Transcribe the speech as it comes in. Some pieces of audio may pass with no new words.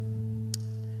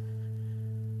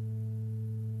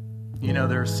You know,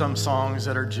 there are some songs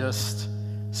that are just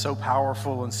so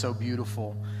powerful and so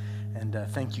beautiful. And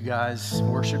thank you guys.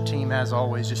 Worship team, as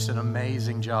always, just an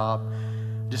amazing job.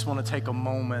 Just want to take a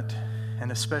moment,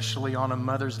 and especially on a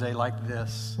Mother's Day like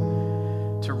this,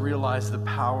 to realize the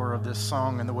power of this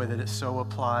song and the way that it so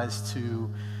applies to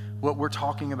what we're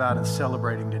talking about and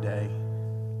celebrating today.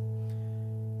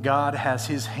 God has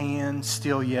his hand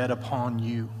still yet upon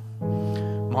you.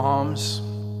 Moms,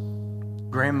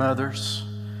 grandmothers,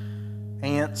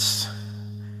 aunts,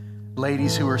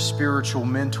 ladies who are spiritual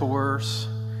mentors,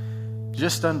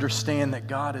 just understand that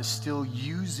God is still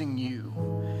using you,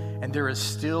 and there is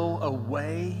still a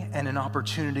way and an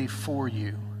opportunity for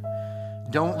you.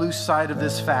 Don't lose sight of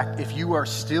this fact. If you are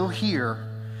still here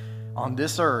on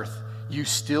this earth, you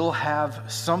still have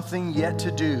something yet to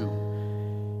do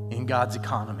in God's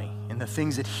economy and the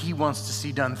things that he wants to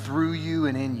see done through you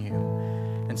and in you.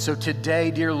 And so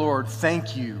today, dear Lord,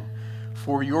 thank you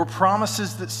for your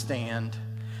promises that stand.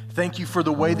 Thank you for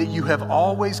the way that you have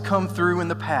always come through in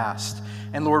the past.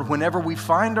 And Lord, whenever we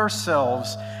find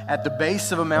ourselves at the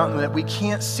base of a mountain that we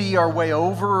can't see our way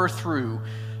over or through,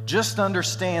 just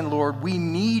understand, Lord, we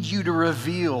need you to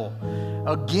reveal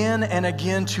again and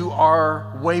again to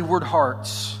our wayward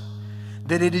hearts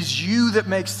that it is you that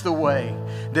makes the way,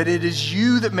 that it is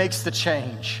you that makes the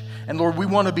change. And Lord, we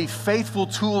want to be faithful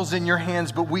tools in your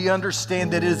hands, but we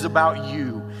understand that it is about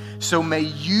you. So may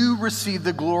you receive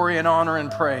the glory and honor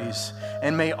and praise,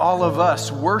 and may all of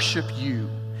us worship you,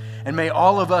 and may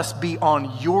all of us be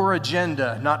on your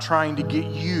agenda, not trying to get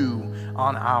you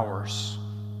on ours.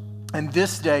 And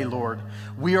this day, Lord,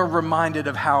 we are reminded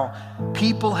of how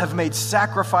people have made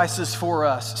sacrifices for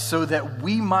us so that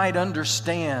we might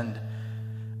understand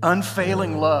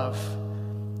unfailing love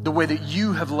the way that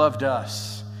you have loved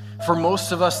us. For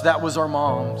most of us, that was our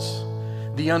moms.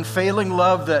 The unfailing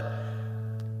love that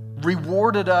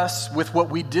rewarded us with what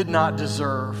we did not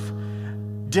deserve,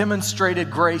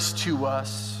 demonstrated grace to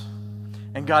us.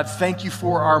 And God, thank you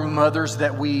for our mothers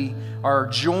that we are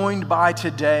joined by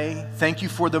today. Thank you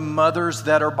for the mothers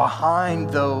that are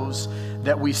behind those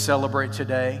that we celebrate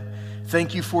today.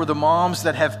 Thank you for the moms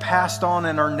that have passed on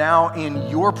and are now in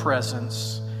your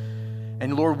presence.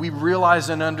 And Lord, we realize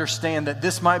and understand that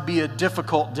this might be a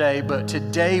difficult day, but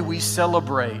today we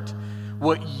celebrate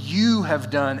what you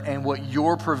have done and what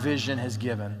your provision has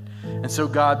given. And so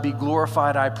God, be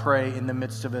glorified, I pray, in the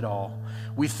midst of it all.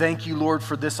 We thank you, Lord,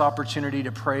 for this opportunity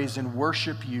to praise and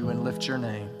worship you and lift your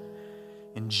name.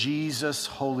 In Jesus'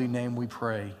 holy name we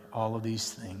pray all of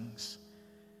these things.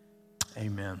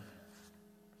 Amen.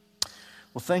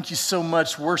 Well, thank you so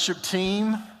much, worship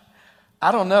team.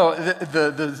 I don't know,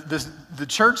 the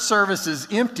church service is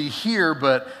empty here,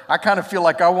 but I kind of feel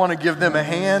like I want to give them a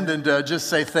hand and just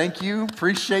say thank you.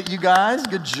 Appreciate you guys.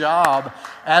 Good job,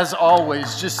 as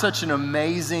always. Just such an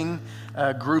amazing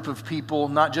group of people,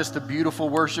 not just a beautiful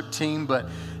worship team, but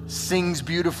sings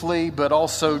beautifully, but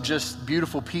also just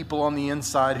beautiful people on the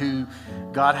inside who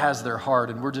God has their heart,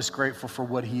 and we're just grateful for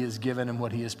what he has given and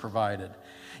what he has provided.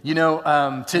 You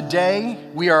know, today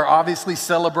we are obviously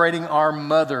celebrating our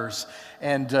mothers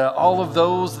and all of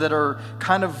those that are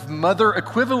kind of mother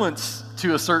equivalents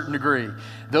to a certain degree.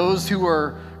 Those who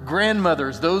are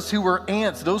grandmothers, those who are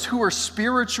aunts, those who are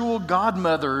spiritual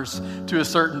godmothers to a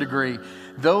certain degree.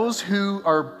 Those who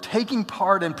are taking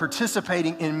part and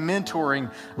participating in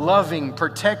mentoring, loving,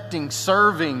 protecting,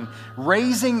 serving,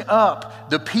 raising up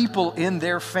the people in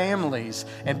their families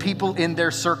and people in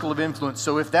their circle of influence.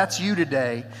 So if that's you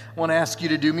today, I want to ask you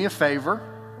to do me a favor.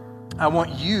 I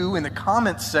want you in the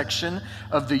comments section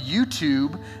of the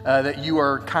YouTube that you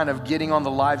are kind of getting on the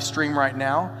live stream right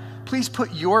now, please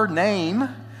put your name,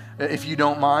 if you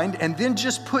don't mind, and then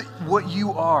just put what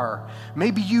you are.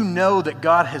 Maybe you know that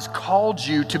God has called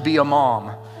you to be a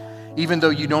mom, even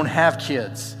though you don't have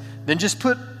kids. Then just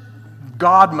put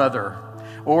godmother,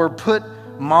 or put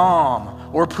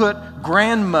mom, or put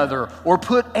grandmother, or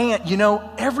put aunt. You know,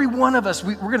 every one of us,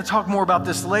 we're going to talk more about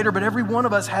this later, but every one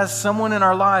of us has someone in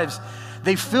our lives.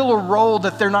 They fill a role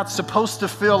that they're not supposed to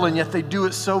fill, and yet they do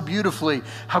it so beautifully.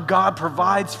 How God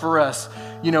provides for us.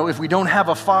 You know, if we don't have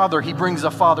a father, he brings a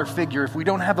father figure. If we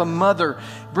don't have a mother,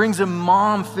 he brings a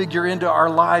mom figure into our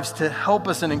lives to help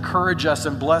us and encourage us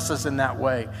and bless us in that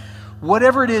way.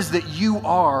 Whatever it is that you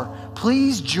are,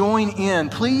 please join in.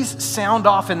 Please sound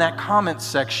off in that comments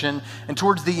section. And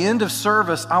towards the end of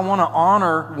service, I want to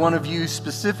honor one of you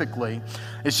specifically.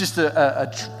 It's just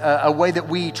a way that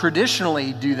we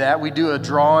traditionally do that. We do a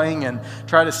drawing and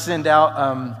try to send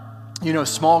out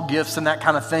small gifts and that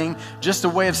kind of thing. Just a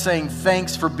way of saying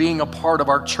thanks for being a part of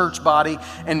our church body,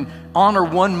 and honor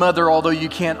one mother, although you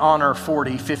can't honor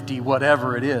 40, 50,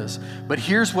 whatever it is. But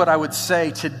here's what I would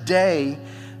say today.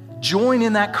 Join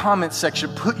in that comment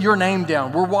section. Put your name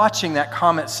down. We're watching that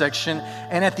comment section.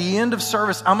 And at the end of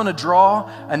service, I'm going to draw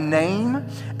a name,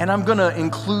 and I'm going to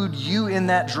include you in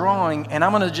that drawing. And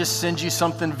I'm going to just send you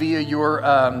something via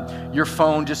your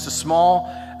phone, just a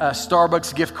small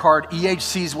Starbucks gift card,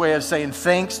 EHC's way of saying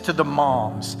thanks to the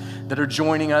moms that are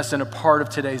joining us and a part of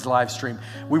today's live stream.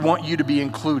 We want you to be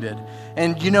included.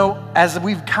 And as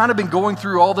we've kind of been going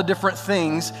through all the different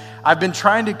things, I've been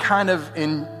trying to kind of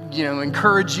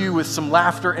encourage you with some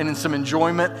laughter and some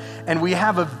enjoyment. And we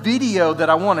have a video that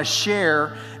I want to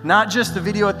share, not just the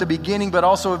video at the beginning, but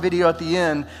also a video at the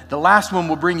end. The last one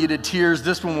will bring you to tears.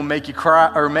 This one will make you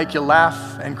cry, or make you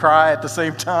laugh and cry at the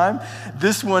same time.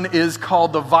 This one is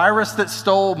called The Virus That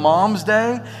Stole Mom's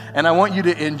Day. And I want you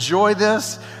to enjoy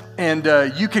this. And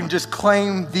you can just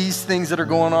claim these things that are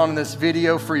going on in this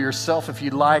video for yourself if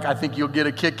you'd like. I think you'll get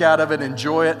a kick out of it,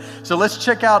 enjoy it. So let's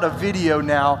check out a video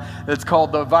now that's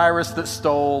called The Virus That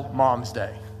Stole Mom's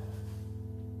Day.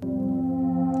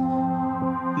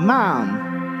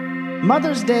 Mom,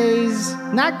 Mother's Day's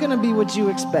not going to be what you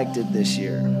expected this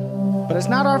year. But it's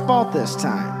not our fault this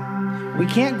time. We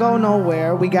can't go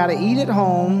nowhere. We got to eat at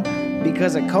home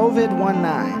because of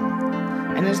COVID-19.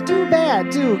 And it's too bad,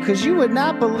 too, because you would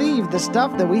not believe the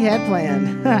stuff that we had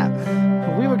planned.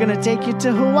 We were going to take you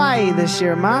to Hawaii this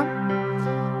year, Ma.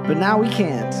 But now we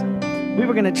can't. We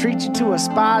were going to treat you to a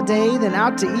spa day, then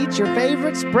out to eat your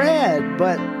favorite spread.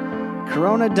 But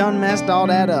Corona done messed all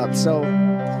that up, so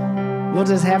we'll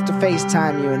just have to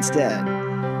FaceTime you instead.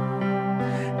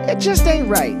 It just ain't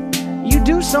right. You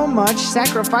do so much,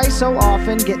 sacrifice so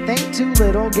often, get thanked too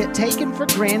little, get taken for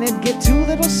granted, get too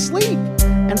little sleep.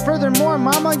 And furthermore,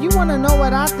 Mama, you want to know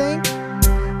what I think?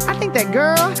 I think that,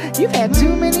 girl, you've had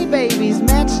too many babies,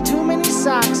 matched too many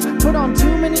socks, put on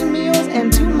too many meals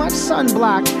and too much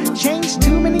sunblock, changed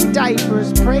too many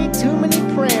diapers, prayed too many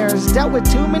prayers, dealt with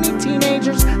too many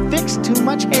teenagers, fixed too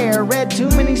much hair, read too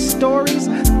many stories,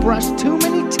 brushed too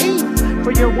many teeth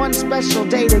for your one special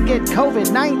day to get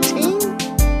COVID-19?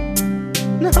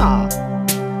 Nah,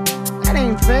 that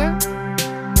ain't fair.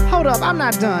 Hold up, I'm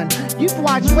not done. You've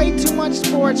watched way too much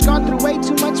sports, gone through way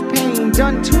too much pain,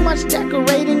 done too much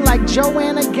decorating like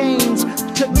Joanna Gaines,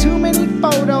 took too many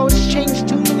photos, changed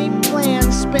too many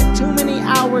plans, spent too many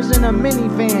hours in a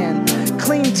minivan,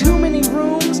 cleaned too many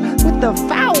rooms with the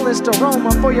foulest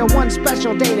aroma for your one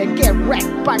special day to get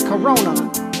wrecked by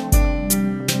Corona.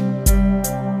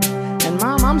 And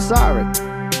Mom, I'm sorry.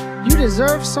 You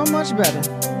deserve so much better.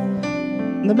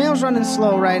 The mail's running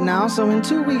slow right now, so in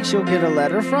 2 weeks you'll get a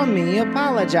letter from me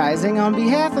apologizing on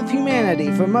behalf of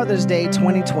humanity for Mother's Day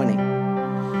 2020.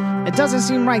 It doesn't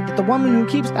seem right that the woman who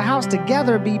keeps the house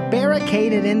together be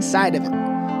barricaded inside of it.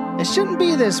 It shouldn't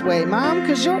be this way, Mom,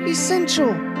 because you're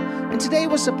essential, and today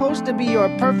was supposed to be your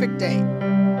perfect day.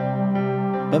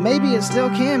 But maybe it still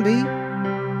can be.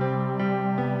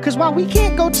 Because while we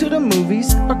can't go to the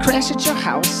movies, or crash at your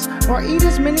house, or eat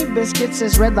as many biscuits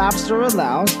as Red Lobster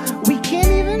allows, we can't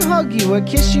even hug you or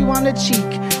kiss you on the cheek,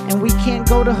 and we can't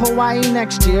go to Hawaii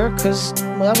next year, because,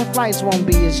 well, the flights won't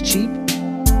be as cheap.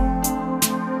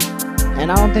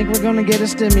 And I don't think we're gonna get a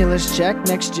stimulus check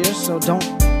next year, so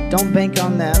don't bank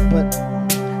on that, but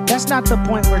that's not the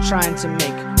point we're trying to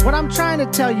make. What I'm trying to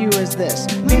tell you is this: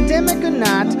 pandemic or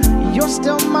not, you're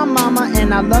still my mama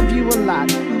and I love you a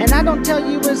lot. And I don't tell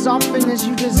you as often as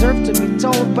you deserve to be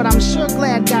told, but I'm sure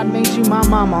glad God made you my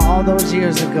mama all those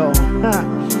years ago.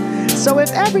 So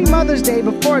if every Mother's Day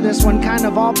before this one kind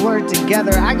of all blurred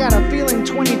together, I got a feeling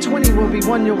 2020 will be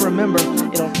one you'll remember.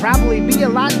 It'll probably be a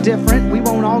lot different. We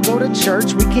won't all go to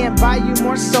church. We can't buy you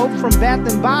more soap from Bath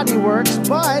and Body Works,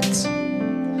 but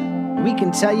we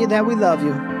can tell you that we love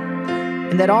you.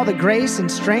 And that all the grace and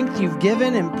strength you've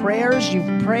given and prayers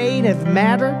you've prayed have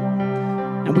mattered.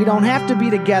 And we don't have to be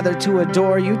together to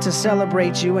adore you, to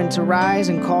celebrate you, and to rise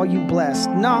and call you blessed.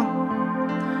 No,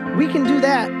 we can do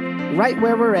that right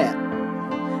where we're at.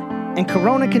 And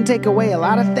Corona can take away a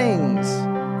lot of things,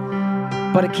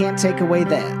 but it can't take away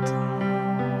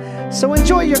that. So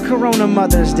enjoy your Corona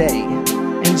Mother's Day.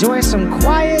 Enjoy some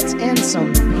quiet and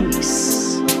some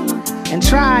peace. And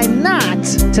try not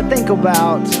to think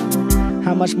about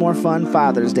how much more fun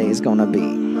Father's Day is gonna be.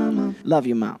 Love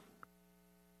you, Mom.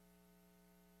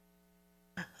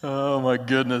 Oh my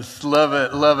goodness, love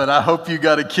it, love it. I hope you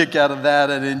got a kick out of that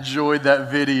and enjoyed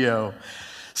that video.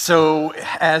 So,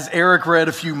 as Eric read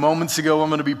a few moments ago, I'm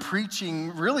going to be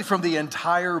preaching really from the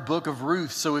entire book of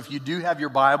Ruth. So, if you do have your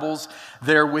Bibles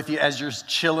there with you as you're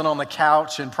chilling on the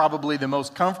couch, and probably the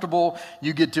most comfortable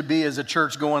you get to be as a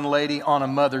church-going lady on a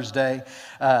Mother's Day,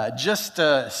 just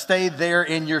stay there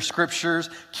in your scriptures.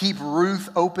 Keep Ruth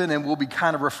open, and we'll be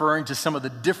kind of referring to some of the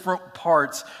different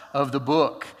parts of the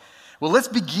book. Well, let's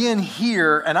begin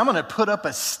here, and I'm going to put up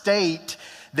a state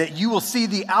that you will see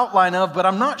the outline of, but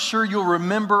I'm not sure you'll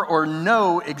remember or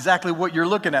know exactly what you're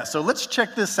looking at. So let's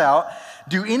check this out.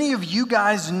 Do any of you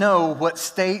guys know what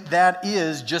state that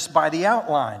is just by the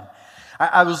outline?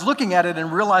 I was looking at it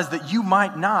and realized that you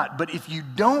might not, but if you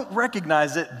don't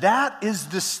recognize it, that is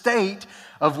the state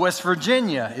of West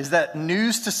Virginia. Is that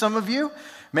news to some of you?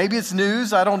 Maybe it's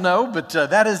news, I don't know, but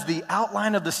that is the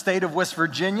outline of the state of West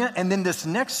Virginia. And then this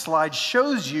next slide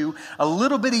shows you a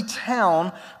little bitty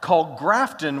town called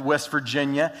Grafton, West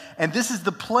Virginia. And this is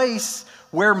the place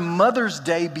where Mother's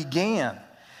Day began.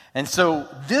 And so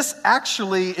this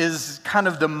actually is kind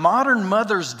of the modern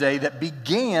Mother's Day that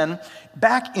began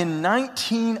back in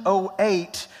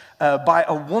 1908 by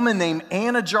a woman named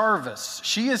Anna Jarvis.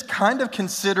 She is kind of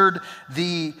considered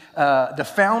the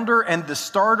founder and the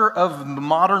starter of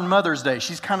modern Mother's Day.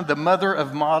 She's kind of the mother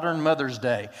of modern Mother's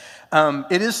Day.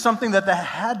 It is something that they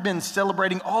had been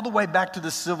celebrating all the way back to the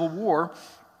Civil War,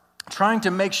 trying to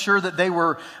make sure that they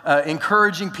were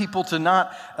encouraging people to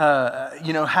not,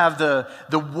 have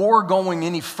the war going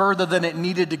any further than it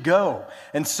needed to go.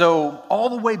 And so all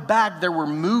the way back, there were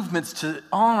movements to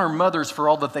honor mothers for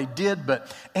all that they did.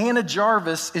 But Anna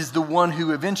Jarvis is the one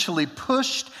who eventually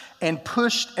pushed and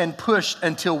pushed and pushed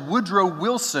until Woodrow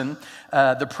Wilson,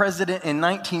 the president in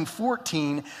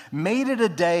 1914, made it a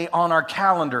day on our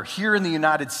calendar. Here in the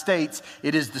United States,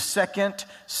 it is the second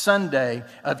Sunday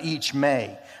of each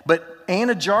May. But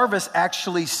Anna Jarvis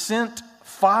actually sent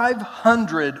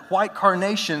 500 white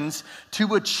carnations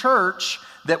to a church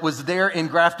that was there in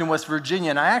Grafton, West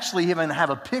Virginia. And I actually even have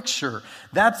a picture.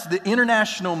 That's the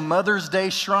International Mother's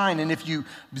Day Shrine. And if you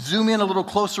zoom in a little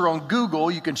closer on Google,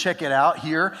 you can check it out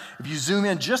here. If you zoom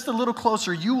in just a little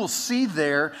closer, you will see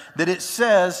there that it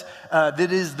says that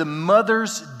it is the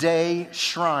Mother's Day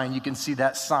Shrine. You can see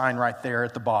that sign right there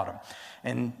at the bottom.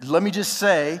 And let me just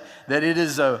say that it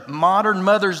is a modern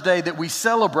Mother's Day that we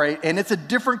celebrate, and it's a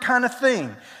different kind of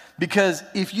thing. Because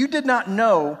if you did not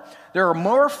know, there are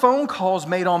more phone calls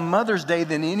made on Mother's Day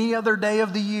than any other day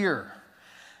of the year.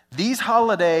 These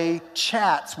holiday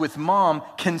chats with mom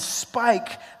can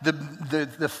spike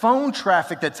the phone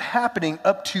traffic that's happening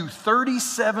up to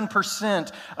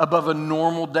 37% above a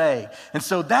normal day. And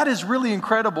so that is really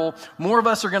incredible. More of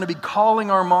us are going to be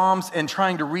calling our moms and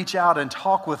trying to reach out and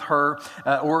talk with her,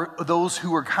 or those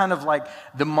who are kind of like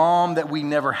the mom that we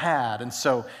never had. And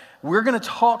so we're going to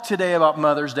talk today about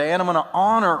Mother's Day, and I'm going to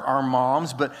honor our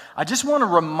moms, but I just want to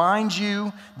remind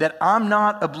you that I'm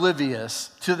not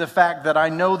oblivious to the fact that I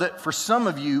know that for some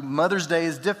of you, Mother's Day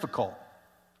is difficult.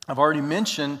 I've already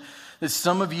mentioned that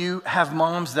some of you have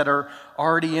moms that are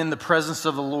already in the presence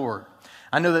of the Lord.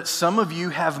 I know that some of you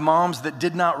have moms that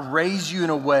did not raise you in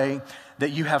a way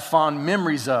that you have fond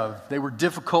memories of. They were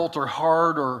difficult or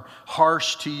hard or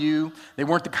harsh to you. They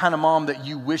weren't the kind of mom that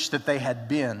you wish that they had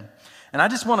been. And I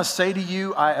just want to say to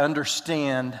you, I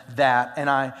understand that, and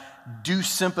I do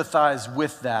sympathize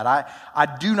with that.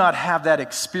 I do not have that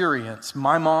experience.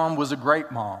 My mom was a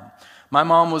great mom. My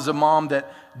mom was a mom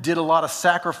that did a lot of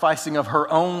sacrificing of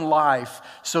her own life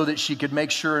so that she could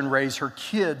make sure and raise her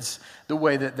kids the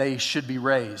way that they should be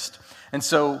raised. And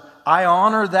so I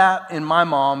honor that in my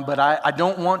mom, but I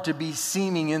don't want to be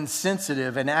seeming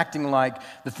insensitive and acting like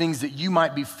the things that you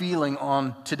might be feeling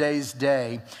on today's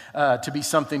day to be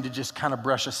something to just kind of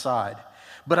brush aside.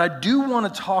 But I do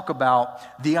want to talk about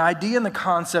the idea and the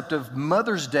concept of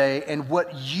Mother's Day and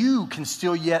what you can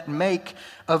still yet make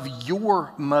of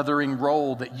your mothering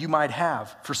role that you might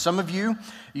have. For some of you,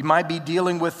 you might be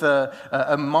dealing with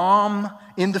a mom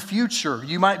in the future.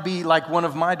 You might be like one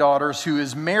of my daughters who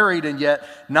is married and yet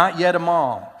not yet a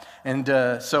mom. And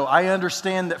so I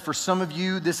understand that for some of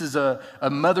you, this is a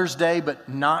Mother's Day, but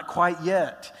not quite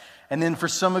yet. And then for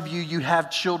some of you, you have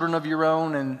children of your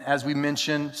own. And as we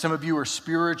mentioned, some of you are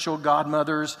spiritual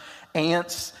godmothers,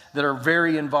 aunts that are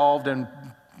very involved in,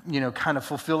 kind of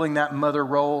fulfilling that mother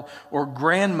role, or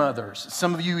grandmothers.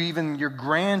 Some of you, even your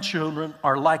grandchildren,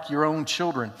 are like your own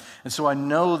children. And so I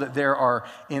know that there are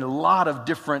a lot of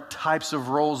different types of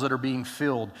roles that are being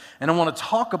filled. And I want to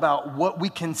talk about what we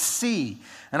can see.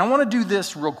 And I want to do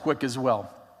this real quick as well.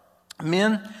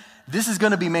 Men, this is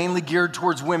going to be mainly geared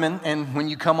towards women, and when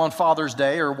you come on Father's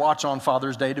Day or watch on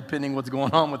Father's Day, depending what's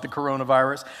going on with the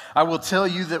coronavirus, I will tell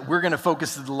you that we're going to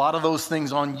focus a lot of those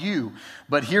things on you.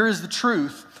 But here is the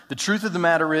truth. The truth of the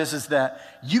matter is that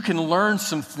you can learn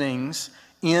some things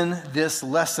in this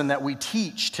lesson that we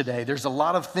teach today. There's a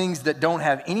lot of things that don't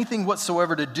have anything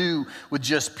whatsoever to do with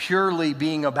just purely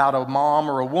being about a mom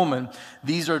or a woman.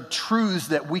 These are truths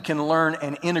that we can learn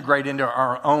and integrate into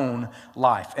our own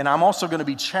life. And I'm also going to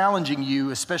be challenging you,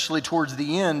 especially towards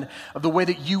the end, of the way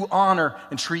that you honor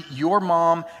and treat your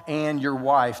mom and your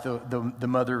wife, the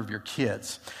mother of your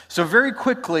kids. So very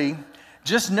quickly,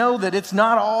 just know that it's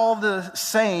not all the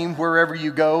same wherever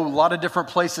you go. A lot of different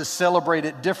places celebrate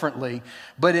it differently,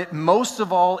 but it most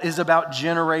of all is about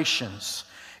generations.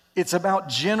 It's about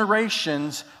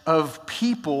generations of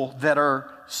people that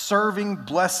are serving,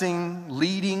 blessing,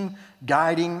 leading,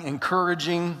 guiding,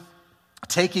 encouraging,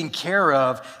 taking care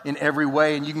of in every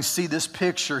way. And you can see this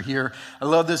picture here. I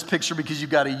love this picture because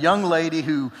you've got a young lady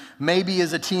who maybe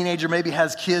is a teenager, maybe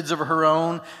has kids of her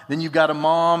own. Then you've got a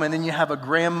mom, and then you have a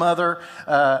grandmother.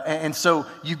 And so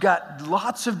you've got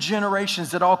lots of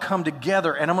generations that all come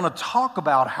together. And I'm going to talk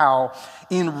about how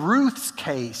in Ruth's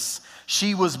case,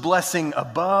 she was blessing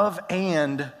above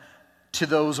and to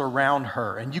those around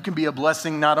her. And you can be a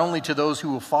blessing not only to those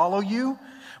who will follow you,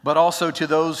 but also to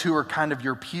those who are kind of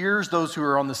your peers, those who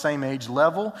are on the same age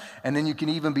level, and then you can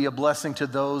even be a blessing to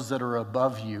those that are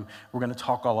above you. We're going to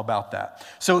talk all about that.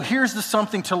 So here's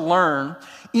something to learn.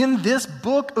 In this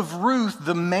book of Ruth,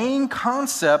 the main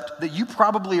concept that you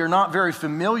probably are not very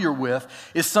familiar with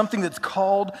is something that's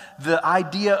called the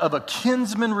idea of a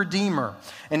kinsman redeemer.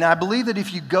 And I believe that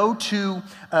if you go to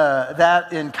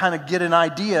that and kind of get an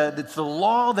idea, that's the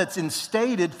law that's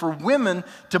instated for women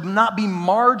to not be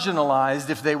marginalized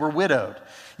if they were widowed.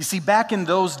 You see, back in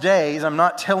those days, I'm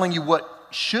not telling you what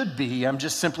should be, I'm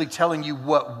just simply telling you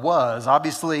what was.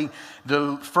 Obviously,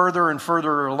 the further and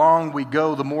further along we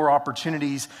go, the more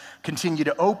opportunities continue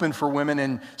to open for women,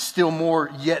 and still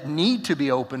more yet need to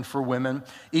be open for women,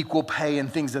 equal pay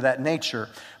and things of that nature.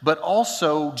 But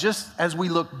also, just as we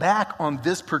look back on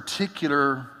this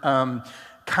particular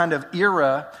kind of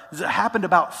era, it happened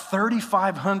about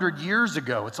 3,500 years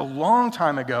ago. It's a long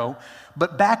time ago,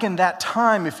 but back in that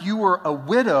time, if you were a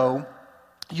widow,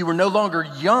 you were no longer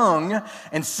young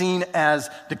and seen as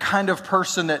the kind of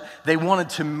person that they wanted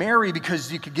to marry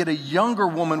because you could get a younger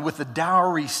woman with the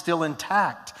dowry still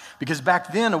intact. Because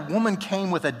back then, a woman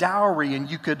came with a dowry, and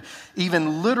you could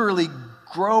even literally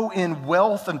grow in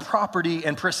wealth and property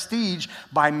and prestige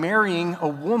by marrying a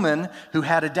woman who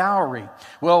had a dowry.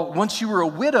 Well, once you were a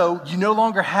widow, you no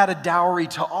longer had a dowry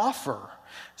to offer.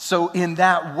 So in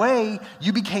that way,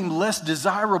 you became less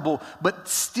desirable, but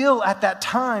still at that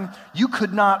time, you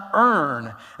could not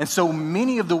earn. And so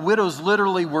many of the widows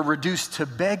literally were reduced to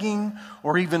begging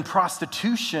or even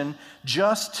prostitution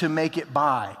just to make it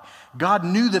by. God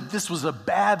knew that this was a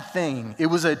bad thing. It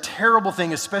was a terrible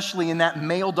thing, especially in that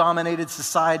male-dominated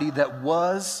society that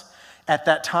was at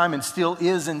that time and still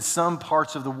is in some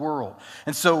parts of the world.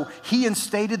 And so he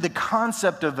instated the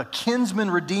concept of a kinsman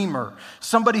redeemer,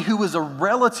 somebody who was a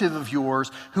relative of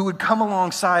yours who would come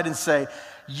alongside and say,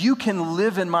 you can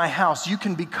live in my house, you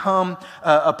can become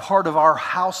a part of our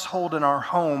household and our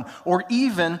home, or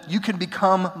even you can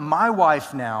become my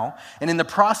wife now. And in the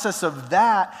process of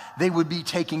that, they would be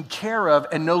taken care of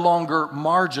and no longer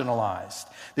marginalized.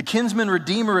 The kinsman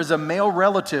redeemer is a male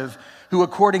relative who,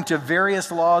 according to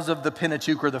various laws of the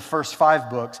Pentateuch, or the first 5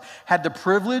 books, had the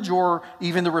privilege or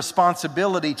even the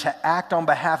responsibility to act on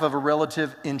behalf of a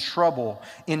relative in trouble,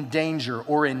 in danger,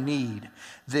 or in need.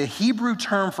 The Hebrew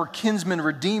term for kinsman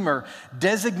redeemer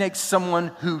designates someone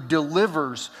who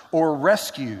delivers or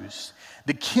rescues.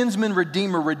 The kinsman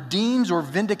redeemer redeems or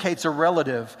vindicates a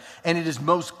relative, and it is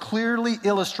most clearly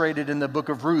illustrated in the book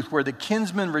of Ruth, where the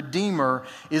kinsman redeemer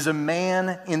is a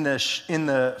man in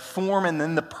the form and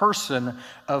in the person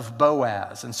of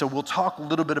Boaz. And so we'll talk a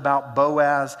little bit about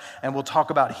Boaz, and we'll talk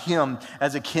about him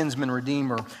as a kinsman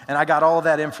redeemer. And I got all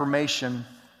that information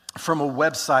from a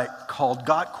website called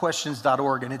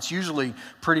gotquestions.org, and it's usually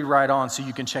pretty right on, so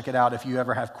you can check it out if you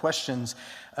ever have questions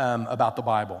about the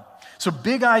Bible. So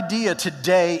big idea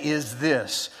today is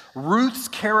this. Ruth's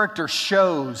character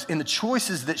shows in the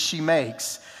choices that she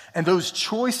makes, and those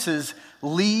choices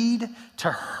lead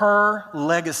to her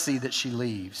legacy that she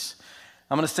leaves.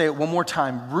 I'm going to say it one more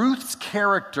time. Ruth's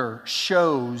character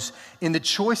shows in the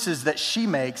choices that she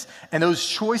makes, and those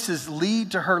choices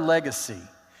lead to her legacy.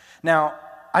 Now,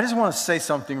 I just want to say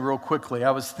something real quickly.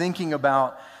 I was thinking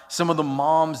about some of the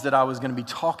moms that I was going to be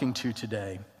talking to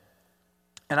today.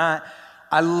 And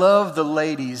I love the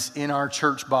ladies in our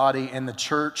church body and the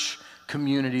church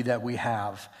community that we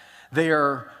have. They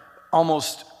are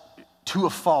almost to a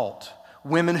fault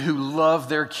women who love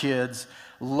their kids,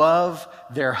 love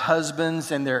their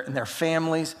husbands and their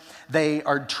families. They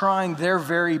are trying their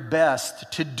very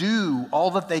best to do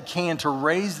all that they can to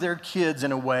raise their kids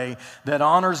in a way that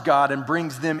honors God and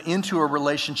brings them into a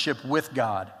relationship with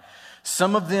God.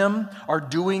 Some of them are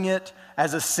doing it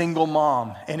as a single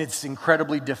mom, and it's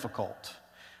incredibly difficult.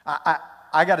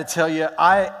 I got to tell you,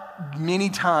 I many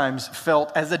times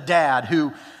felt as a dad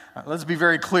who, let's be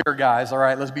very clear, guys, all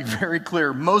right? Let's be very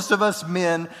clear. Most of us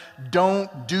men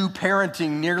don't do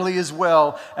parenting nearly as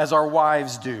well as our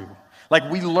wives do. Like,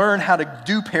 we learn how to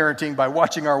do parenting by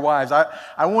watching our wives.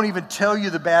 I won't even tell you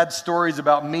the bad stories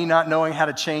about me not knowing how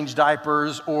to change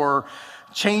diapers or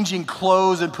changing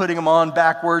clothes and putting them on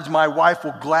backwards. My wife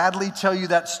will gladly tell you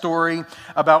that story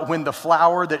about when the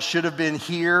flower that should have been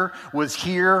here was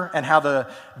here and how the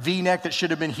V-neck that should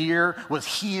have been here was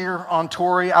here on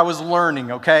Tori. I was learning,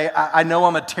 okay? I know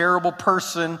I'm a terrible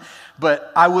person,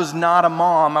 but I was not a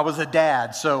mom. I was a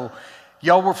dad. So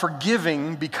y'all were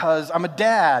forgiving because I'm a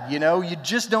dad, you know? You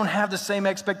just don't have the same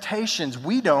expectations.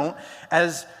 We don't,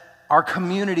 as our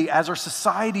community, as our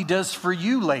society does for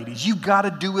you ladies. You've got to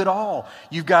do it all.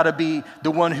 You've got to be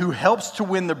the one who helps to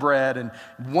win the bread and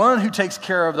one who takes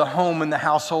care of the home and the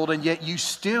household, and yet you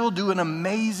still do an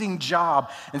amazing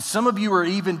job. And some of you are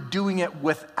even doing it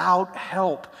without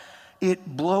help. It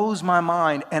blows my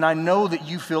mind, and I know that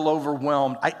you feel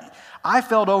overwhelmed. I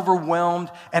felt overwhelmed,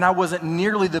 and I wasn't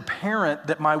nearly the parent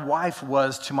that my wife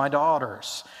was to my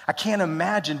daughters. I can't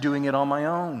imagine doing it on my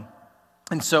own.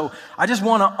 And so I just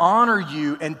want to honor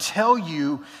you and tell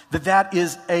you that that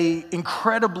is an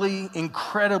incredibly,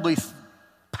 incredibly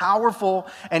powerful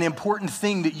and important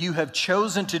thing that you have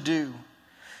chosen to do.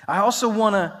 I also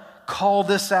want to call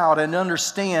this out and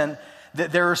understand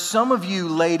that there are some of you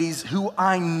ladies who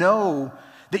I know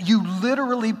that you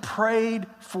literally prayed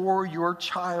for your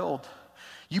child.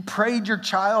 You prayed your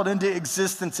child into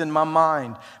existence in my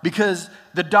mind because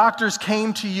the doctors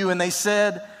came to you and they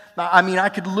said, I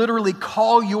could literally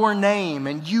call your name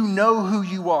and you know who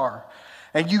you are.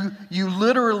 And you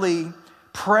literally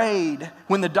prayed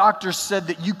when the doctors said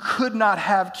that you could not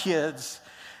have kids.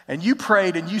 And you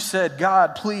prayed and you said,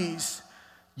 God, please,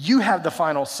 you have the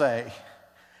final say.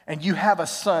 And you have a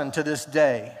son to this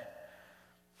day.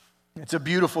 It's a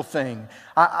beautiful thing.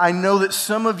 I know that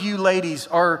some of you ladies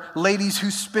are ladies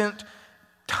who spent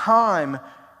time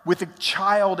with a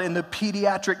child in the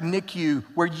pediatric NICU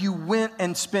where you went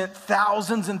and spent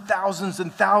thousands and thousands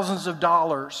and thousands of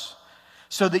dollars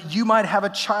so that you might have a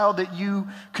child that you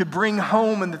could bring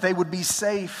home and that they would be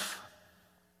safe.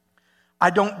 I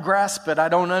don't grasp it. I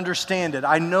don't understand it.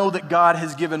 I know that God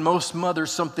has given most mothers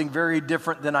something very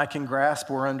different than I can grasp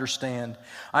or understand.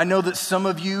 I know that some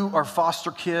of you are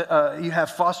you have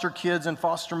foster kids and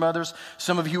foster mothers.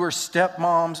 Some of you are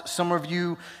stepmoms. Some of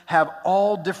you have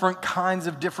all different kinds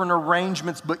of different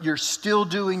arrangements, but you're still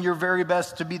doing your very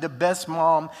best to be the best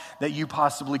mom that you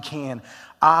possibly can.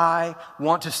 I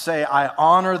want to say I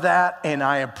honor that and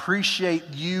I appreciate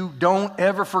you. Don't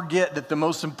ever forget that the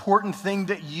most important thing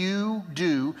that you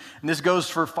do, and this goes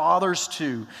for fathers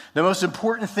too, the most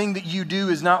important thing that you do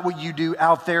is not what you do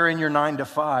out there in your 9 to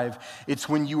 5. It's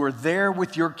when you are there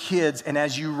with your kids and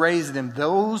as you raise them,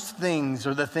 those things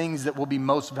are the things that will be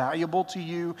most valuable to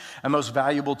you and most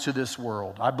valuable to this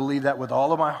world. I believe that with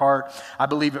all of my heart. I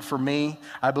believe it for me.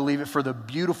 I believe it for the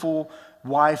beautiful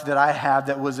wife that I have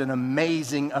that was an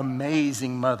amazing,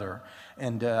 amazing mother.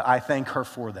 And I thank her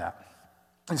for that.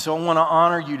 And so I want to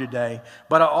honor you today,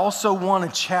 but I also want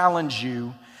to challenge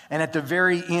you. And at the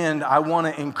very end, I want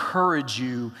to encourage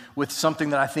you with something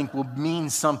that I think will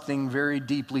mean something very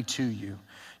deeply to you.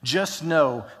 Just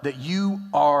know that you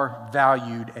are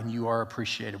valued and you are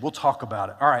appreciated. We'll talk about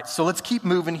it. All right, so let's keep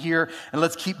moving here and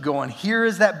let's keep going. Here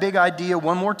is that big idea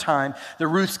one more time that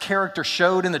Ruth's character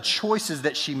showed in the choices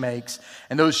that she makes,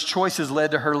 and those choices led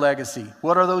to her legacy.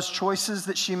 What are those choices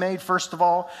that she made? First of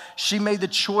all, she made the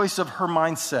choice of her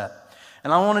mindset.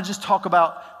 And I want to just talk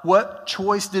about what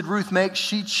choice did Ruth make?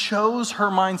 She chose her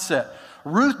mindset.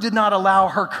 Ruth did not allow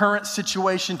her current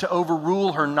situation to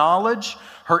overrule her knowledge,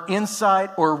 her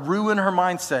insight, or ruin her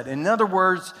mindset. In other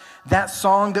words, that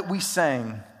song that we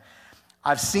sang,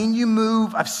 I've seen you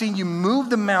move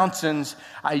the mountains.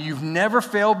 You've never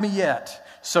failed me yet,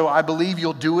 so I believe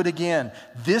you'll do it again.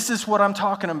 This is what I'm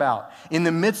talking about. In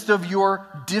the midst of your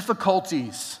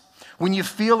difficulties, when you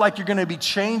feel like you're going to be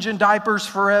changing diapers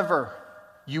forever,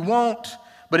 you won't,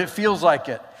 but it feels like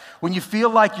it. when you feel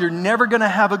like you're never going to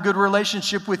have a good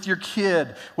relationship with your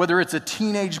kid, whether it's a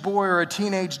teenage boy or a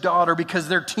teenage daughter, because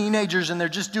they're teenagers and they're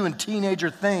just doing teenager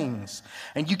things,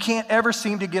 and you can't ever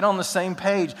seem to get on the same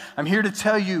page, I'm here to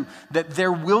tell you that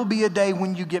there will be a day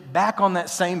when you get back on that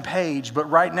same page, but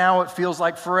right now it feels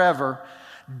like forever.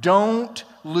 Don't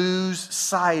lose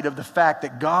sight of the fact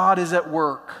that God is at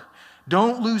work.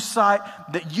 Don't lose sight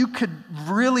that you could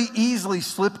really easily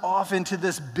slip off into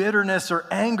this bitterness or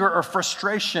anger or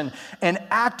frustration and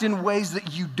act in ways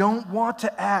that you don't want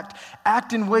to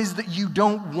act in ways that you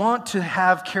don't want to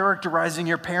have characterizing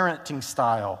your parenting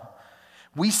style.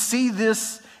 We see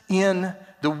this in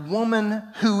the woman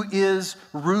who is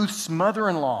Ruth's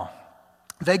mother-in-law.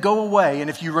 They go away, and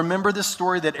if you remember the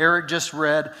story that Eric just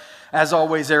read, as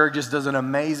always, Eric just does an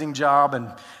amazing job,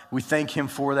 and we thank him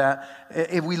for that.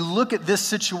 If we look at this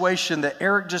situation that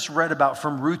Eric just read about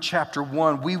from Ruth chapter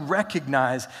 1, we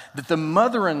recognize that the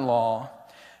mother-in-law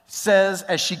says,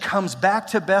 as she comes back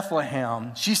to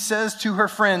Bethlehem, she says to her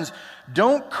friends,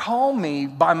 "Don't call me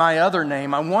by my other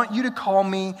name. I want you to call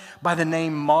me by the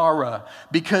name Mara,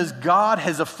 because God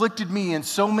has afflicted me in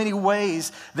so many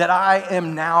ways that I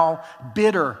am now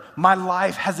bitter. My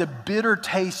life has a bitter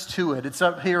taste to it." It's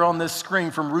up here on this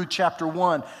screen from Ruth chapter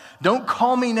 1. Don't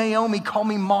call me Naomi, call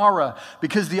me Mara,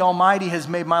 because the Almighty has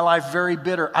made my life very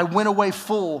bitter. I went away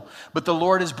full, but the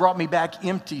Lord has brought me back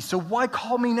empty. So why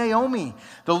call me Naomi?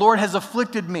 The Lord has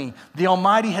afflicted me. The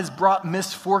Almighty has brought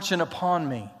misfortune upon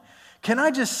me. Can I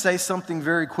just say something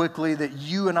very quickly that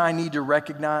you and I need to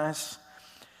recognize?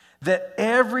 That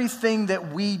everything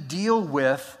that we deal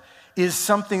with is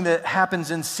something that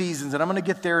happens in seasons. And I'm going to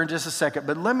get there in just a second.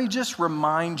 But let me just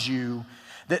remind you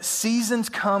that seasons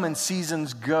come and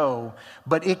seasons go,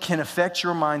 but it can affect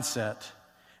your mindset.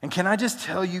 And can I just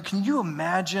tell you, can you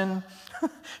imagine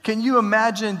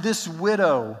this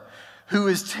widow who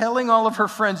is telling all of her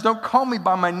friends, "Don't call me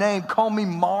by my name, call me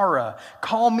Mara,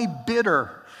 call me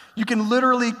bitter. You can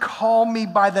literally call me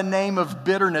by the name of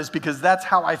bitterness because that's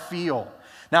how I feel."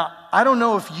 Now, I don't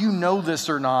know if you know this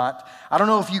or not. I don't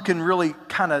know if you can really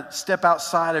kind of step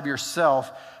outside of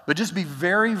yourself, but just be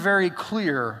very, very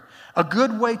clear. A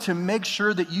good way to make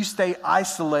sure that you stay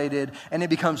isolated and it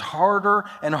becomes harder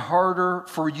and harder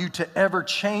for you to ever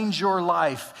change your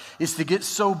life is to get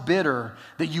so bitter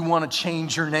that you want to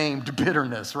change your name to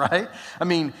bitterness, right? I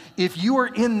mean, if you are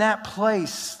in that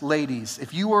place, ladies,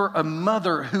 if you are a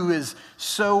mother who is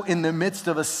so in the midst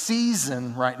of a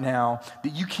season right now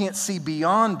that you can't see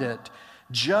beyond it,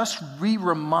 just be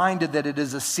reminded that it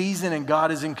is a season and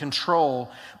God is in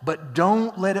control, but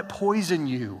don't let it poison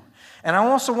you. And I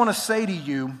also want to say to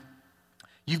you,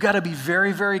 you've got to be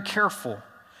very, very careful,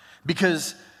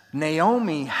 because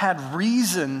Naomi had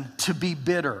reason to be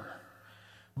bitter,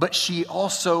 but she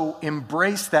also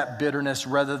embraced that bitterness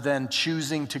rather than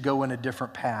choosing to go in a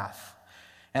different path.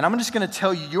 And I'm just going to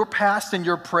tell you, your past and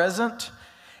your present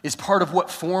is part of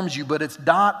what forms you, but it's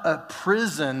not a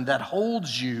prison that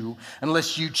holds you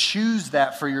unless you choose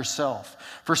that for yourself.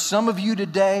 For some of you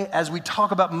today, as we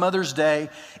talk about Mother's Day,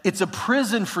 it's a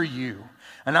prison for you.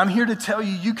 And I'm here to tell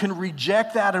you, you can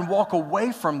reject that and walk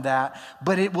away from that,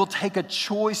 but it will take a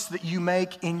choice that you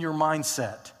make in your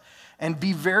mindset. And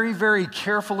be very, very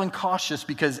careful and cautious,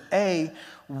 because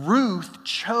Ruth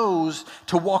chose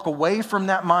to walk away from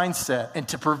that mindset and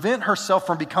to prevent herself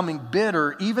from becoming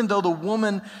bitter, even though the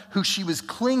woman who she was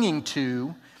clinging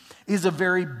to is a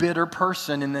very bitter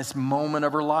person in this moment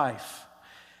of her life.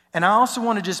 And I also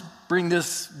want to just bring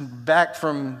this back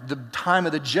from the time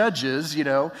of the judges,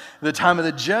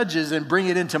 and bring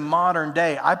it into modern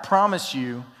day. I promise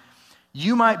you,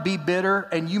 you might be bitter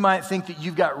and you might think that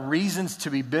you've got reasons to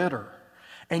be bitter.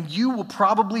 And you will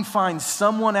probably find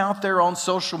someone out there on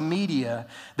social media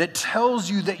that tells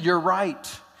you that you're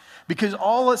right. Because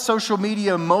all that social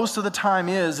media most of the time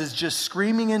is just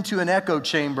screaming into an echo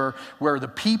chamber where the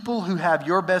people who have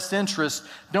your best interest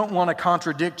don't want to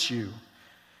contradict you.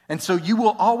 And so you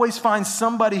will always find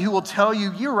somebody who will tell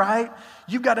you, "You're right,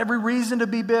 you've got every reason to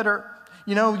be bitter.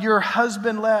 Your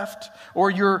husband left, or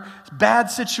your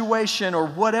bad situation, or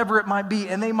whatever it might be."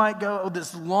 And they might go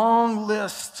this long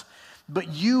list. But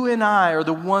you and I are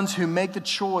the ones who make the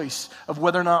choice of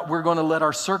whether or not we're going to let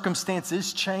our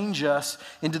circumstances change us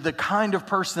into the kind of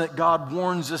person that God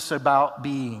warns us about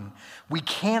being. We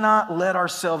cannot let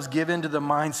ourselves give into the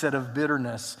mindset of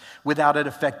bitterness without it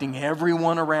affecting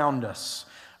everyone around us.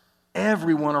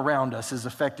 Everyone around us is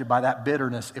affected by that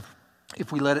bitterness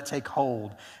if we let it take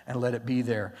hold and let it be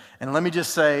there. And let me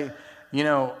just say,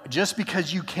 just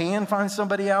because you can find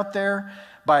somebody out there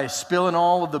by spilling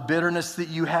all of the bitterness that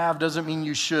you have doesn't mean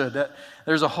you should.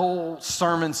 There's a whole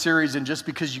sermon series, and just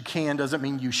because you can doesn't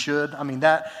mean you should. I mean,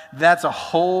 that's a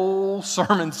whole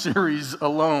sermon series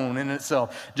alone in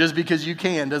itself. Just because you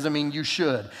can doesn't mean you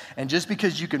should. And just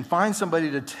because you can find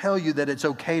somebody to tell you that it's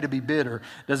okay to be bitter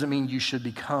doesn't mean you should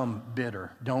become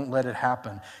bitter. Don't let it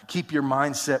happen. Keep your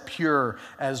mindset pure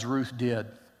as Ruth did.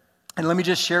 And let me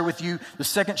just share with you the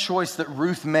second choice that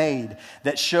Ruth made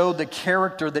that showed the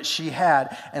character that she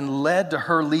had and led to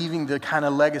her leaving the kind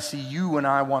of legacy you and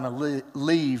I want to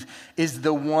leave is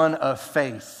the one of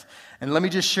faith. And let me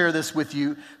just share this with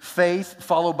you. Faith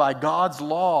followed by God's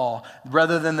law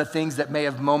rather than the things that may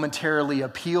have momentarily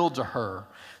appealed to her.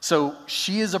 So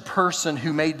she is a person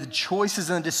who made the choices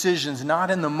and decisions not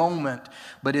in the moment,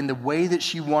 but in the way that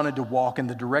she wanted to walk, in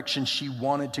the direction she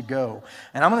wanted to go.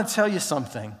 And I'm going to tell you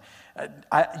something.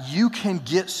 You can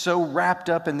get so wrapped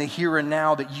up in the here and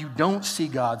now that you don't see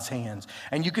God's hands.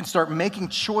 And you can start making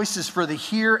choices for the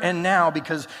here and now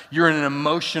because you're in an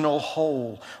emotional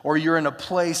hole or you're in a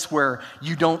place where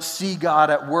you don't see God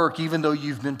at work even though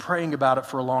you've been praying about it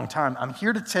for a long time. I'm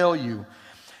here to tell you,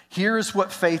 here is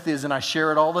what faith is, and I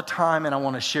share it all the time, and I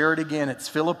want to share it again. It's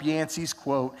Philip Yancey's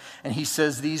quote, and he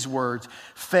says these words: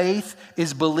 "Faith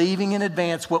is believing in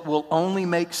advance what will only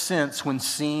make sense when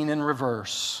seen in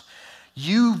reverse."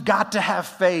 You've got to have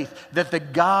faith that the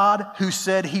God who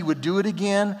said he would do it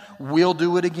again will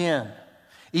do it again.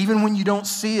 Even when you don't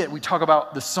see it, we talk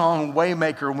about the song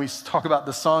Waymaker, and we talk about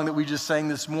the song that we just sang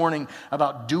this morning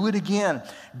about do it again.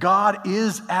 God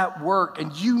is at work,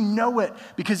 and you know it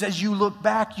because as you look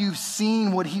back, you've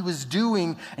seen what he was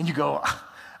doing, and you go,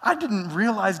 I didn't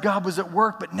realize God was at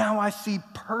work, but now I see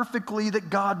perfectly that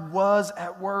God was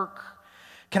at work.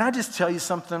 Can I just tell you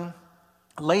something?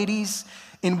 Ladies,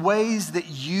 in ways that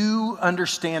you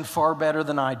understand far better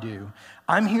than I do,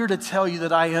 I'm here to tell you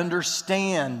that I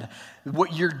understand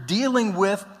what you're dealing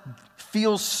with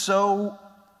feels so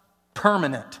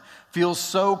permanent, feels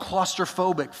so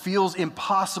claustrophobic, feels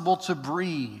impossible to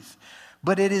breathe,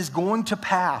 but it is going to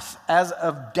pass. As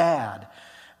a dad,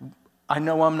 I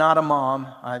know I'm not a mom,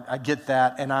 I get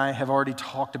that, and I have already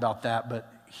talked about that,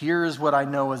 but here's what I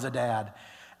know as a dad.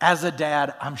 As a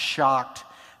dad, I'm shocked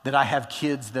that I have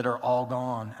kids that are all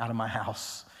gone out of my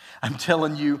house. I'm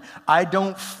telling you, I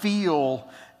don't feel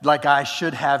like I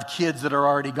should have kids that are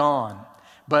already gone,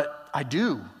 but I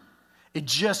do. It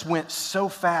just went so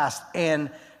fast,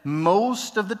 and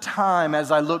most of the time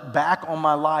as I look back on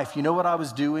my life, you know what I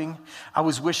was doing? I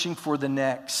was wishing for the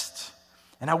next,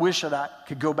 and I wish that I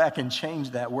could go back and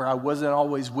change that where I wasn't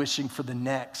always wishing for the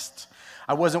next.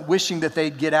 I wasn't wishing that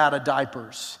they'd get out of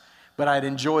diapers, but I'd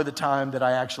enjoy the time that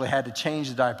I actually had to change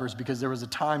the diapers because there was a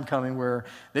time coming where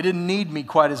they didn't need me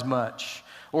quite as much.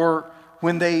 Or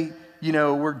when they,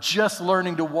 were just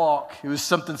learning to walk, it was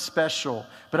something special.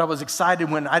 But I was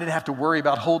excited when I didn't have to worry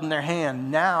about holding their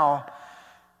hand. Now,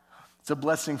 it's a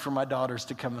blessing for my daughters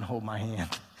to come and hold my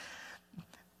hand.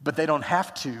 But they don't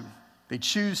have to. They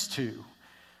choose to.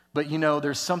 But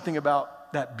there's something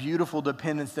about that beautiful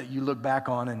dependence that you look back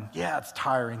on and yeah, it's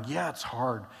tiring. Yeah, it's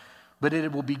hard. But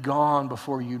it will be gone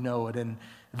before you know it. And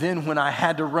then when I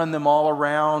had to run them all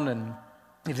around, and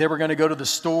if they were going to go to the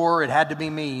store, it had to be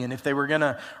me. And if they were going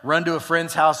to run to a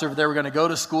friend's house, or if they were going to go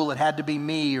to school, it had to be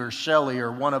me or Shelly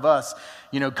or one of us,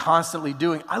 constantly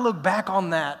doing. I look back on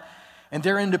that, and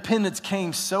their independence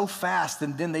came so fast,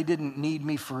 and then they didn't need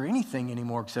me for anything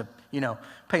anymore except,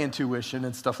 paying tuition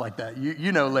and stuff like that.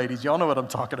 Ladies, y'all know what I'm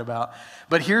talking about.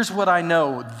 But here's what I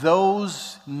know.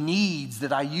 Those needs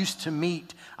that I used to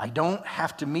meet, I don't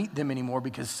have to meet them anymore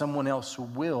because someone else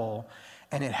will.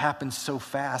 And it happens so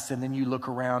fast. And then you look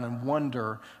around and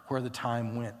wonder where the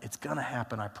time went. It's going to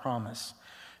happen, I promise.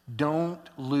 Don't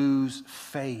lose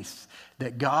faith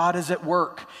that God is at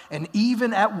work, and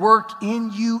even at work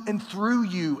in you and through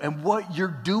you, and what you're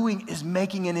doing is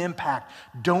making an impact.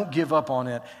 Don't give up on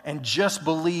it, and just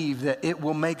believe that it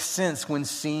will make sense when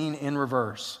seen in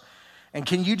reverse. And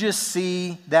can you just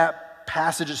see that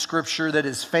passage of scripture that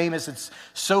is famous? It's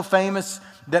so famous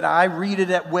that I read it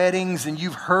at weddings, and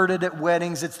you've heard it at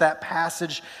weddings. It's that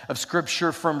passage of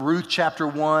scripture from Ruth chapter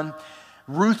 1.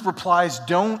 Ruth replies,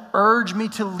 "Don't urge me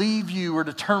to leave you or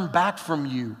to turn back from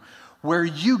you. Where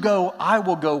you go, I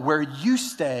will go. Where you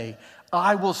stay,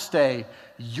 I will stay.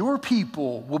 Your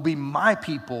people will be my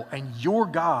people, and your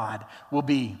God will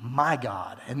be my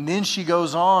God." And then she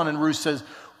goes on, and Ruth says,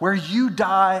 Where you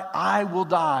die, I will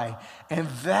die, and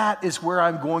that is where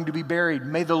I'm going to be buried.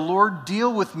 May the Lord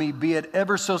deal with me, be it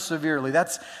ever so severely.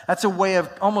 That's a way of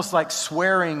almost like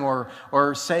swearing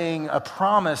or saying a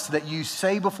promise that you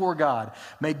say before God.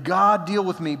 May God deal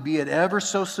with me, be it ever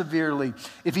so severely,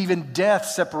 if even death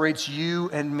separates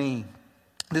you and me.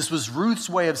 This was Ruth's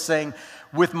way of saying,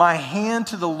 with my hand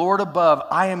to the Lord above,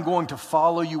 I am going to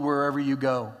follow you wherever you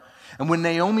go. And when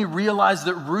Naomi realized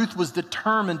that Ruth was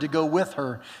determined to go with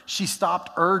her, she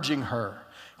stopped urging her.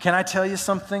 Can I tell you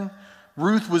something?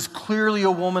 Ruth was clearly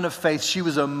a woman of faith. She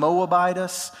was a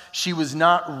Moabitess. She was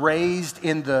not raised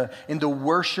in the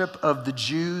worship of the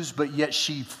Jews, but yet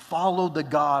she followed the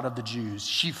God of the Jews.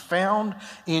 She found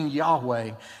in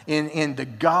Yahweh, in the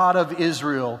God of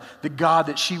Israel, the God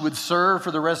that she would serve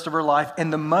for the rest of her life,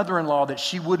 and the mother-in-law that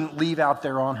she wouldn't leave out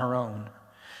there on her own.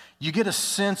 You get a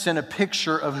sense and a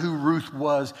picture of who Ruth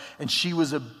was, and she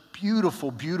was a beautiful,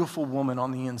 beautiful woman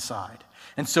on the inside.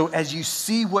 And so as you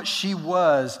see what she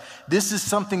was, this is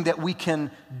something that we can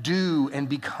do and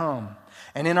become.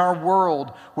 And in our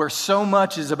world where so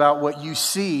much is about what you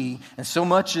see and so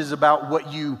much is about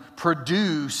what you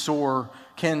produce or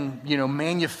can,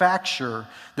 manufacture,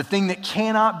 the thing that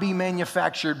cannot be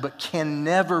manufactured but can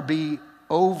never be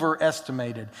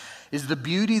overestimated is the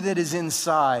beauty that is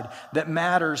inside that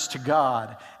matters to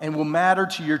God and will matter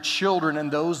to your children and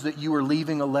those that you are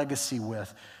leaving a legacy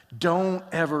with. Don't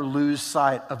ever lose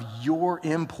sight of your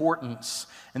importance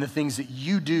and the things that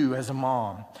you do as a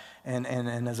mom and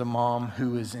as a mom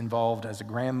who is involved as a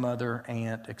grandmother,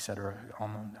 aunt, etc.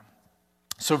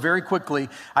 So very quickly,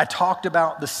 I talked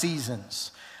about the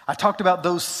seasons. I talked about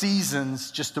those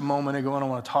seasons just a moment ago, and I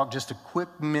want to talk just a quick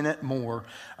minute more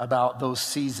about those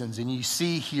seasons. And you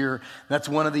see here, that's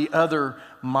one of the other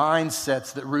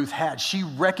mindsets that Ruth had. She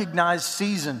recognized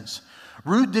seasons.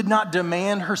 Ruth did not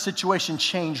demand her situation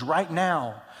change right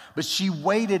now, but she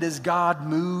waited as God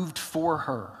moved for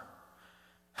her.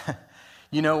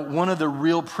 One of the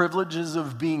real privileges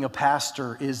of being a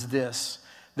pastor is this,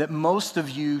 that most of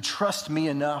you trust me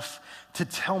enough to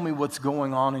tell me what's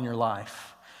going on in your life.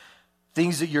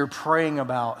 Things that you're praying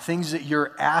about, things that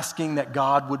you're asking that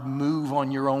God would move on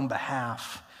your own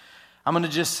behalf. I'm going to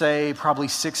just say probably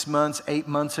 6 months, 8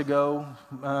 months ago,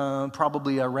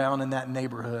 probably around in that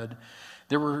neighborhood,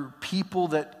 there were people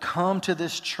that come to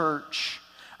this church,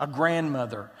 a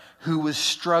grandmother who was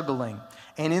struggling.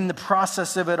 And in the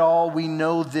process of it all, we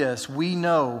know this. We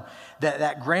know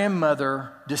that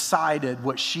grandmother decided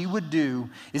what she would do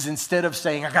is instead of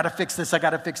saying, I got to fix this, I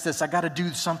got to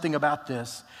do something about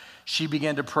this, she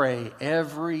began to pray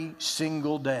every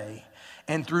single day.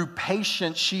 And through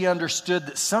patience, she understood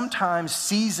that sometimes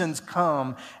seasons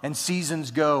come and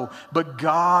seasons go, but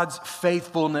God's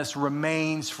faithfulness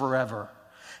remains forever.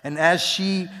 And as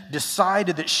she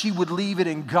decided that she would leave it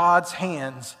in God's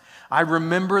hands, I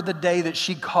remember the day that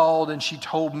she called and she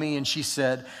told me and she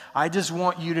said, I just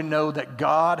want you to know that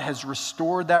God has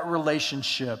restored that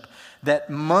relationship that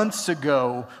months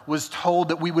ago was told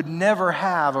that we would never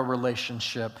have a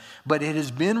relationship, but it has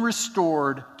been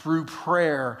restored through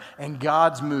prayer and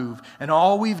God's move. And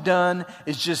all we've done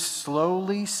is just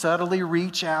slowly, subtly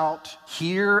reach out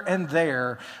here and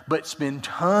there, but spend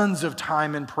tons of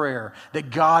time in prayer that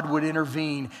God would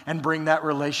intervene and bring that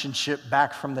relationship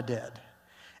back from the dead.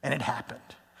 And it happened.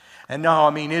 And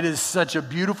it is such a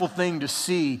beautiful thing to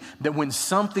see that when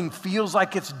something feels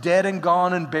like it's dead and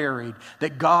gone and buried,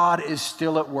 that God is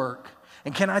still at work.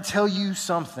 And can I tell you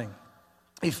something?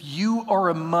 If you are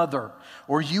a mother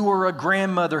or you are a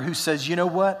grandmother who says, you know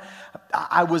what,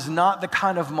 I was not the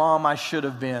kind of mom I should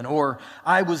have been, or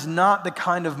I was not the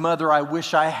kind of mother I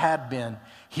wish I had been,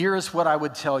 here is what I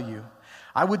would tell you.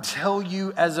 I would tell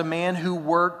you as a man who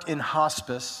worked in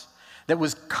hospice, that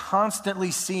was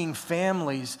constantly seeing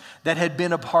families that had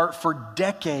been apart for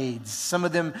decades, some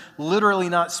of them literally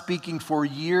not speaking for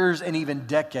years and even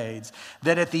decades,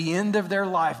 that at the end of their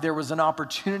life there was an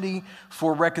opportunity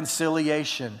for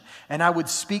reconciliation. And I would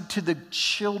speak to the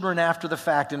children after the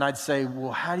fact and I'd say,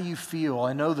 well, how do you feel?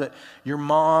 I know that your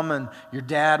mom and your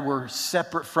dad were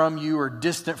separate from you or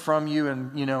distant from you,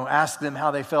 and ask them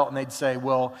how they felt, and they'd say,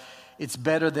 well, it's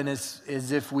better than as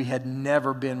if we had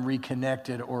never been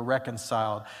reconnected or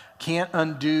reconciled. Can't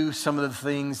undo some of the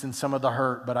things and some of the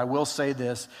hurt, but I will say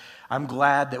this, I'm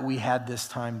glad that we had this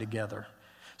time together.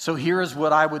 So here is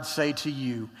what I would say to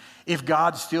you. If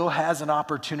God still has an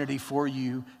opportunity for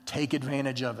you, take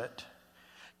advantage of it.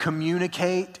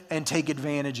 Communicate and take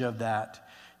advantage of that.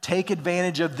 Take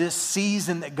advantage of this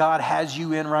season that God has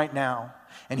you in right now.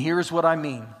 And here's what I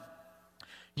mean.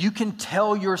 You can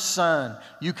tell your son,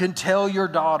 you can tell your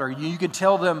daughter, you can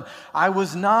tell them, I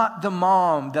was not the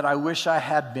mom that I wish I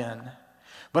had been,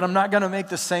 but I'm not going to make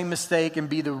the same mistake and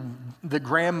be the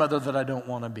grandmother that I don't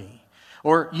want to be.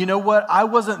 Or, you know what, I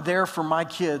wasn't there for my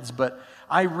kids, but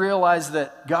I realize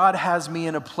that God has me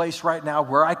in a place right now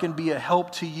where I can be a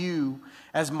help to you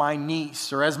as my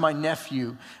niece or as my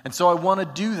nephew. And so I want to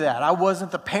do that. I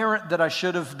wasn't the parent that I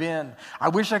should have been. I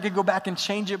wish I could go back and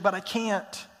change it, but I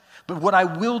can't. But what I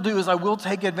will do is I will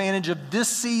take advantage of this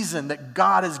season that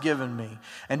God has given me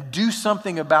and do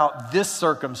something about this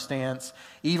circumstance,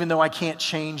 even though I can't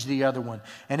change the other one.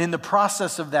 And in the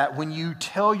process of that, when you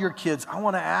tell your kids, I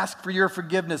want to ask for your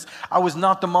forgiveness. I was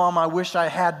not the mom I wish I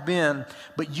had been,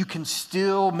 but you can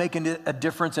still make a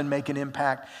difference and make an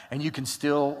impact, and you can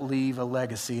still leave a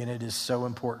legacy, and it is so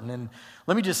important. And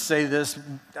let me just say this.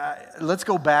 Let's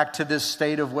go back to this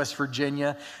state of West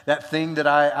Virginia, that thing that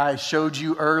I showed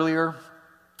you earlier.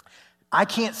 I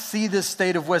can't see this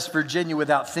state of West Virginia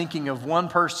without thinking of one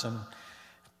person,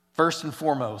 first and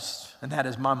foremost, and that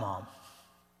is my mom.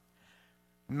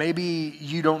 Maybe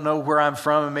you don't know where I'm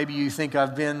from, and maybe you think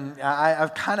I've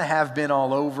kind of have been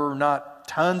all over, not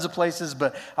tons of places,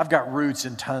 but I've got roots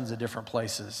in tons of different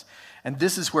places. And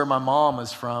this is where my mom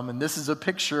is from, and this is a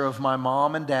picture of my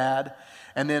mom and dad,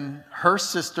 and then her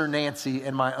sister Nancy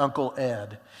and my uncle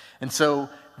Ed. And so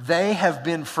they have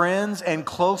been friends and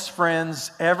close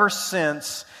friends ever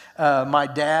since my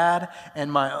dad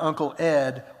and my uncle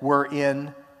Ed were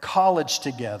in college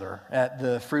together at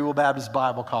the Free Will Baptist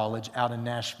Bible College out in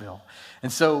Nashville.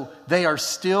 And so they are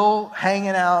still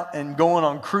hanging out and going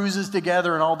on cruises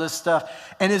together and all this stuff.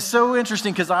 And it's so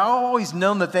interesting because I always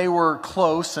known that they were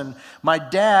close. And my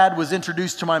dad was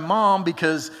introduced to my mom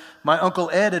because my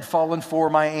Uncle Ed had fallen for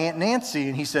my Aunt Nancy.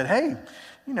 And he said, hey,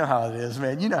 you know how it is,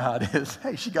 man. You know how it is.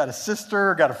 Hey, she got a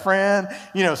sister, got a friend,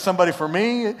 somebody for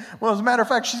me. Well, as a matter of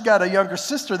fact, she's got a younger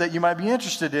sister that you might be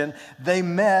interested in. They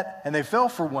met and they fell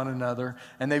for one another,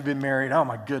 and they've been married, oh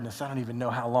my goodness, I don't even know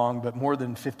how long, but more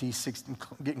than 50, 60,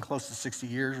 getting close to 60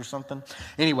 years or something.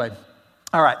 Anyway,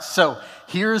 all right, so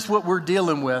here's what we're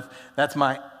dealing with. That's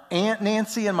my Aunt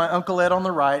Nancy and my Uncle Ed on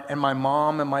the right, and my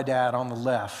mom and my dad on the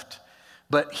left.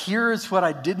 But here's what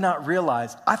I did not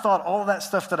realize. I thought all that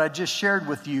stuff that I just shared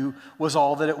with you was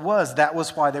all that it was. That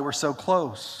was why they were so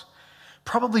close.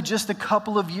 Probably just a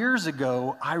couple of years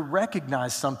ago, I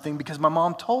recognized something because my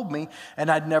mom told me, and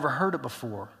I'd never heard it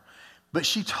before. But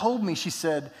she told me, she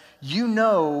said, you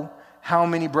know how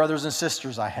many brothers and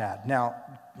sisters I had. Now,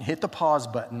 hit the pause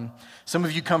button. Some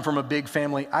of you come from a big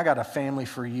family. I got a family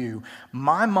for you.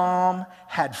 My mom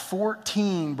had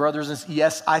 14 brothers and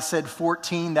yes, I said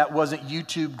 14. That wasn't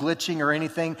YouTube glitching or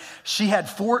anything. She had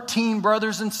 14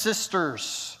 brothers and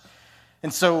sisters.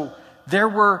 And so there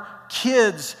were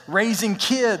kids raising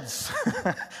kids.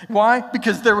 Why?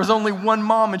 Because there was only one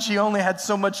mom and she only had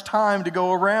so much time to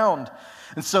go around.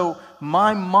 And so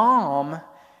my mom,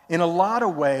 in a lot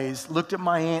of ways, looked at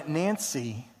my Aunt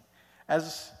Nancy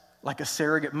as like a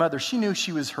surrogate mother. She knew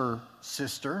she was her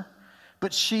sister,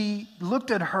 but she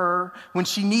looked at her when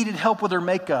she needed help with her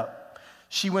makeup.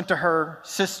 She went to her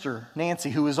sister, Nancy,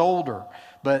 who was older,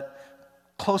 but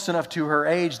close enough to her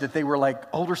age that they were like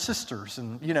older sisters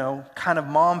and, kind of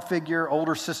mom figure,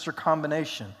 older sister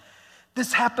combination.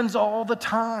 This happens all the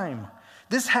time.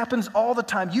 This happens all the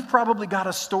time. You've probably got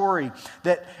a story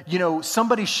that,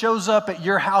 somebody shows up at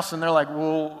your house and they're like,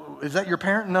 well, is that your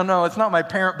parent? No, it's not my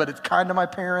parent, but it's kind of my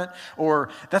parent. Or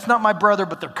that's not my brother,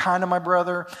 but they're kind of my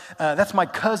brother. That's my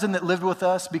cousin that lived with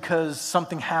us because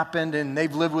something happened and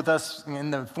they've lived with us in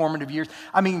the formative years.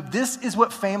 I mean, this is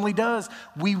what family does.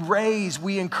 We raise,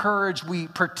 we encourage, we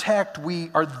protect,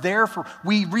 we are there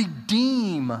we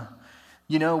redeem.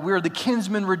 We're the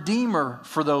kinsman redeemer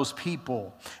for those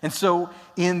people. And so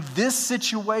in this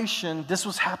situation, this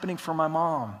was happening for my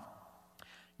mom.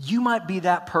 You might be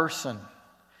that person.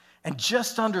 And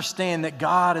just understand that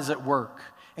God is at work.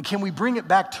 And can we bring it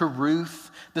back to Ruth?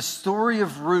 The story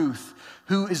of Ruth,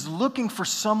 who is looking for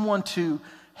someone to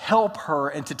help her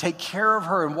and to take care of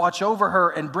her and watch over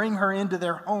her and bring her into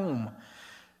their home.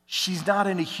 She's not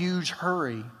in a huge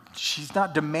hurry. She's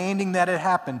not demanding that it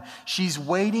happen. She's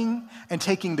waiting and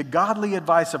taking the godly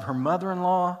advice of her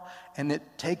mother-in-law and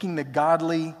taking the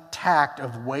godly tact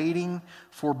of waiting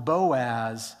for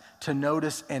Boaz to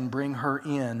notice and bring her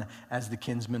in as the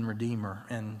kinsman redeemer.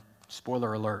 And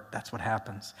spoiler alert, that's what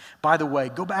happens. By the way,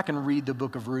 go back and read the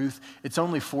book of Ruth. It's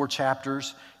only 4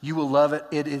 chapters. You will love it.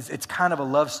 It's kind of a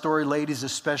love story. Ladies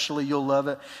especially, you'll love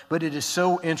it. But it is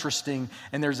so interesting,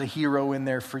 and there's a hero in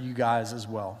there for you guys as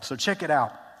well. So check it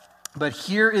out. But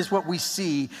here is what we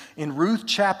see in Ruth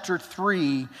chapter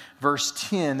 3, verse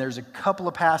 10. There's a couple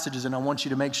of passages, and I want you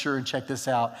to make sure and check this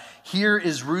out. Here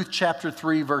is Ruth chapter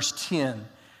 3, verse 10.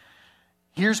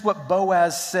 Here's what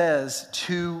Boaz says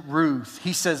to Ruth.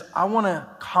 He says, I want to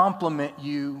compliment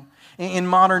you. In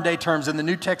modern day terms, in the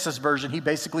New Texas Version, he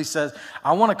basically says,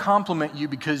 I want to compliment you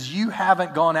because you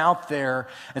haven't gone out there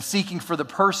and seeking for the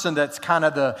person that's kind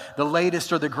of the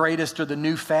latest or the greatest or the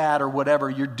new fad or whatever.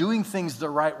 You're doing things the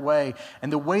right way.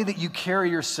 And the way that you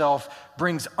carry yourself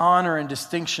brings honor and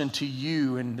distinction to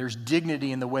you. And there's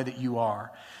dignity in the way that you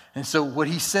are. And so what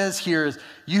he says here is,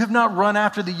 you have not run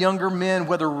after the younger men,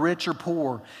 whether rich or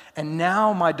poor. And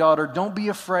now, my daughter, don't be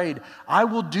afraid. I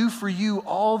will do for you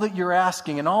all that you're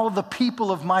asking, and all of the people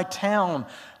of my town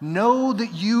know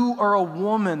that you are a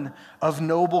woman of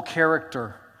noble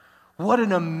character. What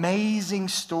an amazing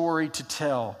story to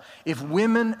tell. If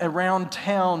women around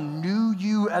town knew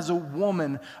you as a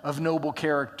woman of noble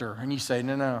character. And you say,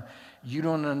 no, you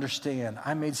don't understand.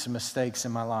 I made some mistakes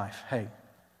in my life. Hey,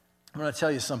 I'm going to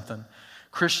tell you something.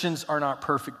 Christians are not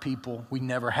perfect people. We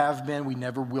never have been. We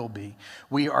never will be.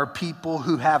 We are people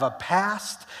who have a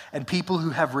past and people who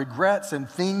have regrets and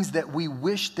things that we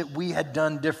wish that we had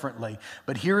done differently.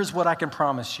 But here is what I can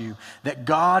promise you, that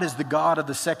God is the God of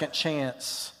the second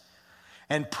chance.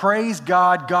 And praise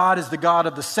God, God is the God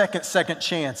of the second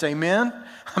chance. Amen?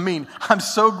 I mean, I'm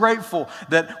so grateful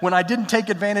that when I didn't take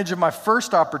advantage of my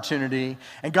first opportunity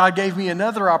and God gave me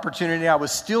another opportunity, I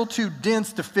was still too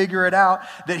dense to figure it out,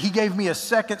 that He gave me a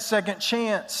second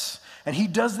chance. And He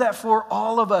does that for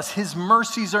all of us. His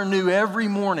mercies are new every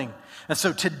morning. And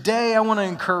so today I want to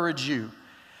encourage you.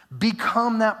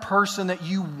 Become that person that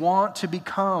you want to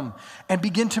become and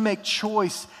begin to make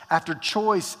choice after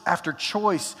choice after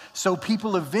choice so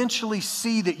people eventually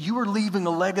see that you are leaving a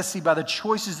legacy by the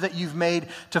choices that you've made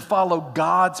to follow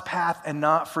God's path and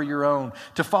not for your own,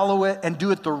 to follow it and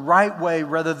do it the right way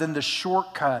rather than the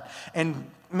shortcut. And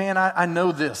man, I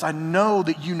know this. I know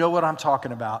that you know what I'm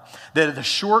talking about. That the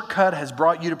shortcut has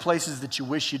brought you to places that you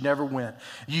wish you'd never went.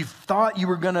 You thought you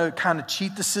were going to kind of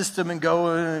cheat the system and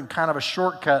go in kind of a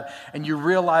shortcut, and you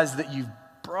realize that you've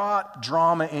brought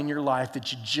drama in your life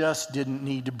that you just didn't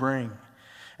need to bring.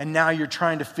 And now you're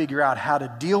trying to figure out how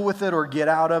to deal with it or get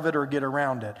out of it or get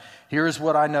around it. Here's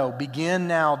what I know. Begin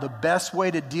now. The best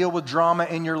way to deal with drama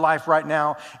in your life right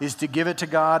now is to give it to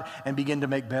God and begin to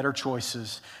make better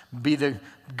choices. Be the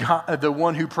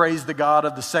one who prays the God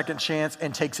of the second chance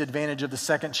and takes advantage of the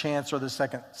second chance or the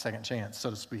second chance,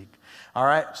 so to speak. All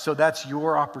right? So that's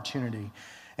your opportunity.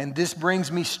 And this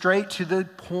brings me straight to the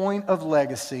point of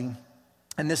legacy.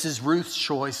 And this is Ruth's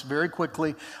choice. Very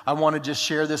quickly, I want to just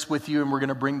share this with you, and we're going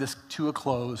to bring this to a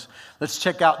close. Let's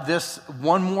check out this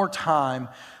one more time.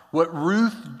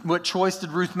 What choice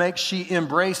did Ruth make? She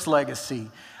embraced legacy.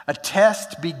 A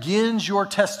test begins your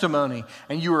testimony,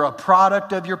 and you are a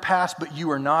product of your past, but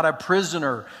you are not a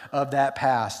prisoner of that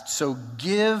past. So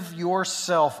give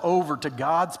yourself over to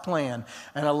God's plan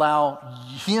and allow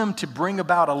Him to bring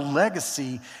about a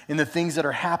legacy in the things that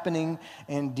are happening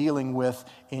and dealing with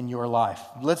in your life.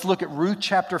 Let's look at Ruth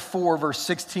chapter 4, verse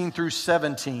 16 through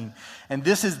 17. And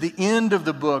this is the end of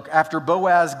the book after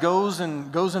Boaz goes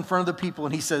in front of the people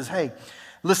and he says, hey,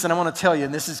 listen, I want to tell you,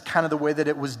 and this is kind of the way that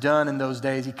it was done in those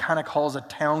days. He kind of calls a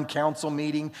town council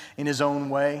meeting in his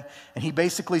own way. And he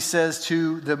basically says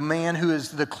to the man who is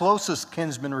the closest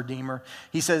kinsman redeemer,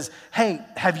 he says, hey,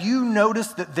 have you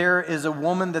noticed that there is a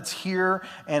woman that's here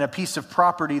and a piece of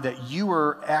property that you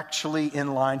are actually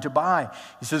in line to buy?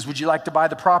 He says, would you like to buy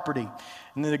the property?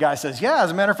 And then the guy says, yeah,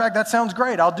 as a matter of fact, that sounds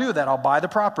great. I'll do that. I'll buy the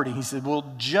property. He said,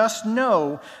 well, just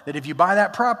know that if you buy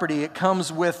that property, it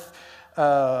comes with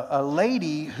a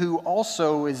lady who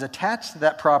also is attached to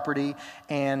that property,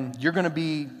 and you're going to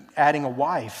be adding a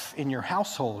wife in your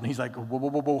household. And he's like,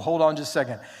 whoa, hold on just a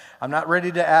second. I'm not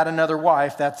ready to add another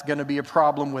wife. That's going to be a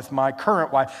problem with my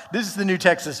current wife. This is the New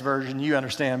Texas Version, you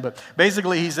understand. But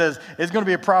basically he says, it's going to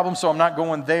be a problem, so I'm not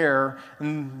going there.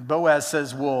 And Boaz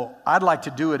says, well, I'd like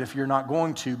to do it if you're not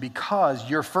going to, because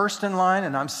you're first in line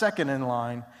and I'm second in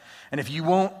line. And if you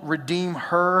won't redeem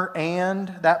her and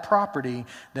that property,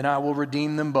 then I will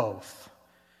redeem them both.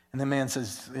 And the man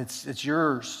says, it's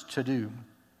yours to do.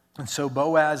 And so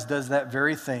Boaz does that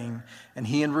very thing, and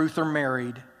he and Ruth are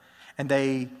married, and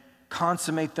they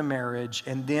consummate the marriage.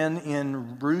 And then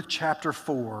in Ruth chapter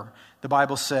 4, the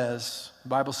Bible says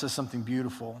something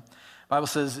beautiful. The Bible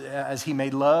says, as he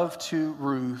made love to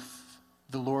Ruth,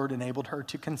 the Lord enabled her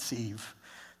to conceive.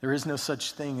 There is no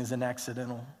such thing as an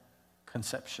accidental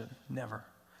conception. Never.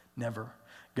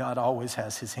 God always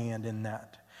has His hand in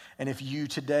that. And if you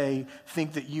today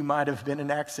think that you might have been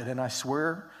an accident, I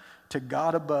swear to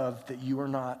God above that you are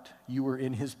not. You were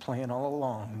in his plan all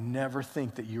along. Never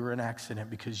think that you were an accident,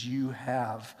 because you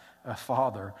have a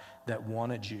Father that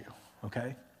wanted you,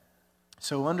 okay?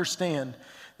 So understand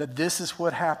that this is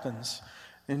what happens.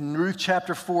 In Ruth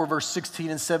chapter 4, verse 16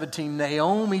 and 17,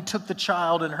 Naomi took the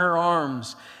child in her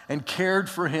arms and cared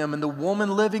for him. And the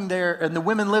women living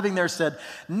there said,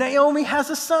 Naomi has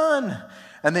a son.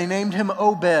 And they named him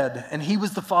Obed. And he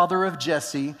was the father of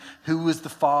Jesse, who was the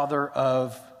father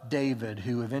of David,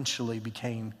 who eventually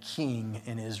became king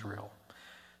in Israel.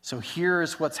 So here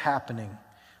is what's happening.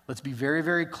 Let's be very,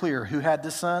 very clear. Who had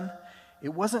the son?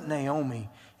 It wasn't Naomi.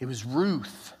 It was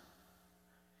Ruth.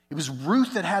 It was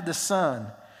Ruth that had the son,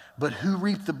 but who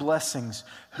reaped the blessings?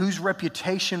 Whose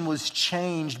reputation was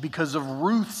changed because of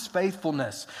Ruth's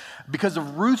faithfulness, because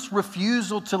of Ruth's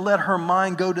refusal to let her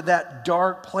mind go to that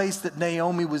dark place that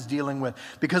Naomi was dealing with,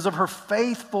 because of her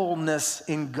faithfulness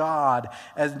in God,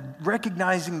 as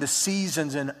recognizing the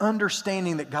seasons and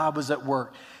understanding that God was at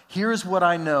work. Here's what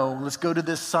I know. Let's go to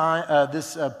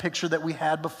this picture that we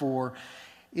had before.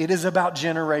 It is about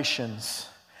generations.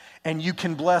 And you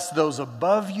can bless those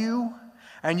above you,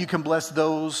 and you can bless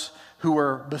those who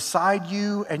are beside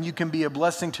you, and you can be a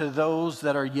blessing to those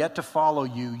that are yet to follow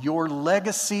you. Your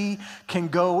legacy can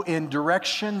go in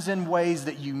directions and ways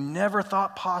that you never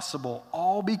thought possible,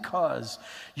 all because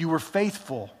you were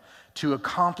faithful to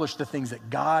accomplish the things that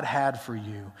God had for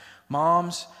you.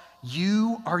 Moms,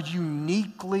 you are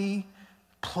uniquely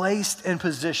placed and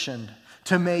positioned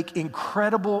to make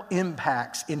incredible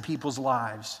impacts in people's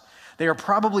lives. They are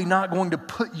probably not going to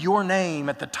put your name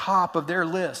at the top of their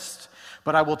list,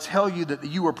 but I will tell you that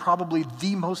you are probably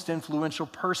the most influential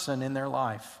person in their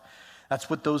life. That's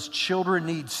what those children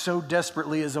need so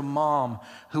desperately, is a mom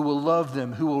who will love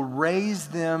them, who will raise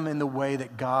them in the way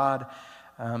that God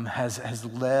has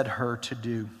led her to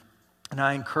do. And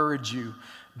I encourage you,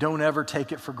 don't ever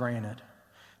take it for granted.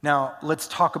 Now, let's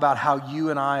talk about how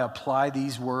you and I apply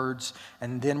these words,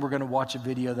 and then we're going to watch a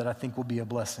video that I think will be a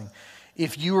blessing.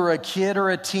 If you are a kid or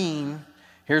a teen,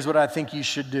 here's what I think you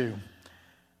should do.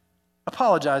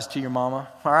 Apologize to your mama,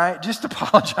 all right? Just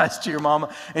apologize to your mama.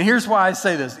 And here's why I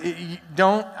say this.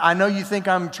 I know you think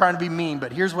I'm trying to be mean,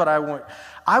 but here's what I want.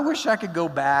 I wish I could go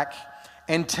back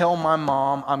and tell my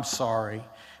mom I'm sorry,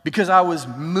 because I was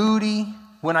moody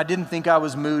when I didn't think I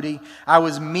was moody. I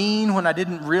was mean when I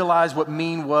didn't realize what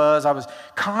mean was. I was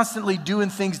constantly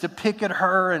doing things to pick at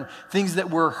her, and things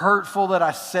that were hurtful that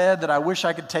I said that I wish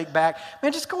I could take back.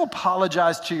 Man, just go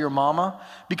apologize to your mama,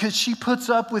 because she puts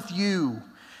up with you.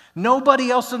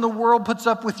 Nobody else in the world puts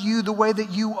up with you the way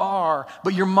that you are,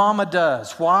 but your mama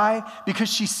does. Why?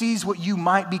 Because she sees what you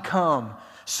might become.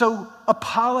 So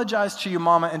apologize to your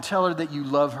mama and tell her that you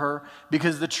love her,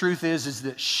 because the truth is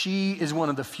that she is one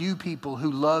of the few people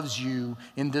who loves you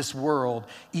in this world,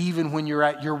 even when you're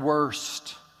at your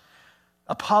worst.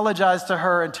 Apologize to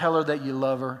her and tell her that you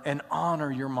love her, and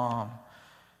honor your mom.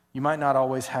 You might not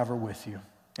always have her with you.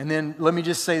 And then let me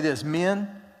just say this, men,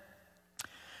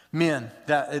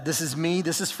 this is me,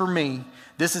 this is for me.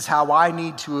 This is how I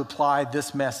need to apply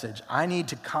this message. I need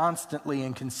to constantly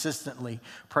and consistently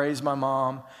praise my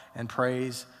mom and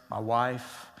praise my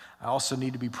wife. I also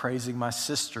need to be praising my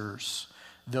sisters,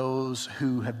 those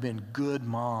who have been good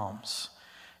moms.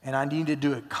 And I need to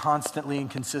do it constantly and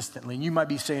consistently. And you might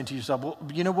be saying to yourself, well,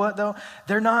 you know what though?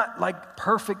 They're not like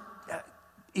perfect.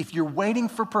 If you're waiting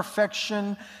for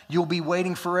perfection, you'll be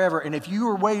waiting forever. And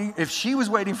if she was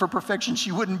waiting for perfection,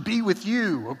 she wouldn't be with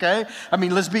you, okay? I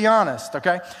mean, let's be honest,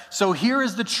 okay? So here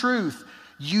is the truth.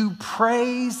 You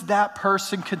praise that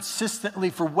person consistently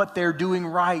for what they're doing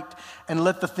right, and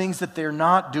let the things that they're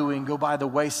not doing go by the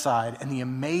wayside. And the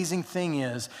amazing thing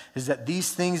is that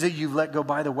these things that you've let go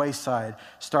by the wayside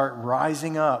start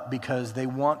rising up, because they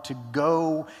want to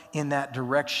go in that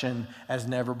direction as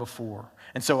never before.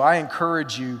 And so I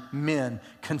encourage you, men,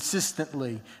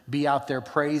 consistently be out there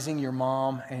praising your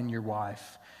mom and your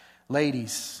wife.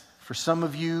 Ladies, for some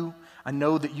of you, I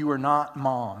know that you are not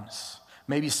moms.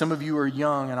 Maybe some of you are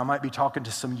young, and I might be talking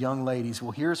to some young ladies.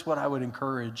 Well, here's what I would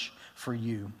encourage for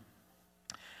you.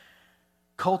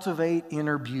 Cultivate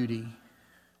inner beauty.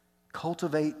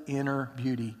 Cultivate inner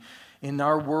beauty. In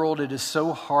our world, it is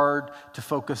so hard to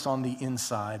focus on the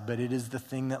inside, but it is the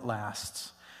thing that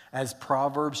lasts. As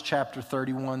Proverbs chapter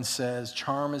 31 says,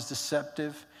 charm is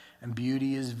deceptive and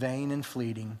beauty is vain and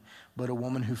fleeting, but a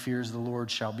woman who fears the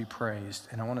Lord shall be praised.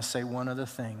 And I want to say one other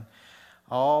thing.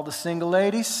 All the single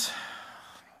ladies,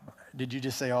 did you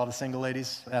just say all the single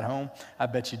ladies at home? I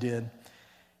bet you did.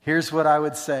 Here's what I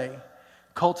would say.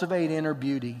 Cultivate inner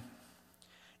beauty.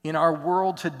 In our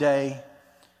world today,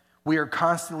 we are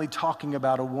constantly talking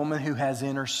about a woman who has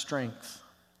inner strength.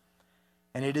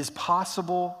 And it is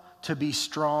possible to be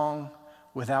strong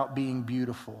without being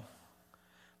beautiful.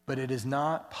 But it is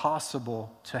not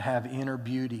possible to have inner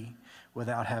beauty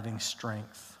without having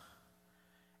strength.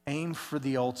 Aim for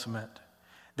the ultimate.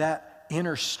 That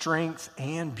inner strength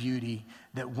and beauty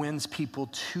that wins people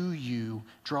to you,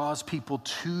 draws people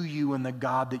to you and the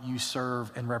God that you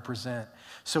serve and represent.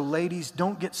 So ladies,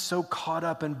 don't get so caught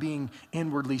up in being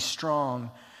inwardly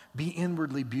strong. Be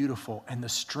inwardly beautiful, and the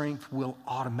strength will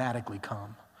automatically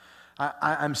come.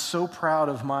 I'm so proud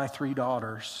of my 3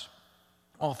 daughters.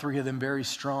 All 3 of them very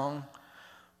strong,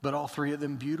 but all 3 of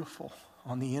them beautiful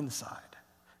on the inside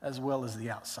as well as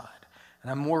the outside. And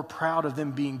I'm more proud of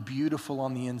them being beautiful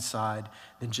on the inside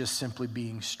than just simply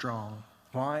being strong.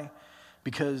 Why?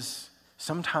 Because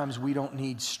sometimes we don't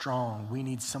need strong. We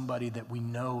need somebody that we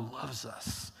know loves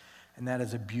us. And that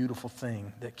is a beautiful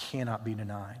thing that cannot be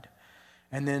denied.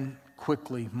 And then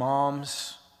quickly,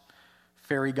 moms,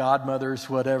 fairy godmothers,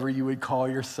 whatever you would call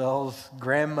yourselves,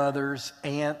 grandmothers,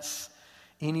 aunts,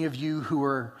 any of you who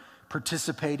are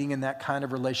participating in that kind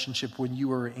of relationship when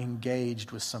you are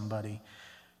engaged with somebody,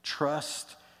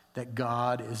 trust that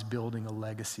God is building a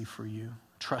legacy for you.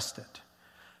 Trust it.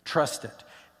 Trust it.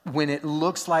 When it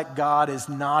looks like God is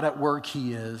not at work,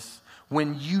 He is.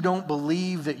 When you don't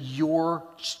believe that you're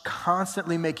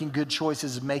constantly making good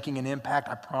choices, making an impact,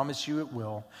 I promise you it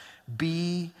will.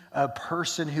 Be a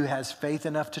person who has faith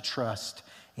enough to trust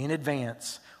in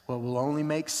advance what will only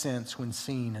make sense when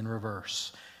seen in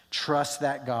reverse. Trust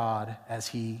that God as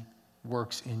He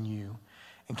works in you.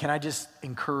 And can I just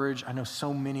encourage, I know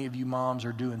so many of you moms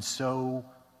are doing so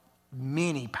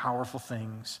many powerful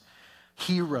things,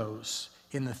 heroes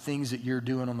in the things that you're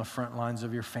doing on the front lines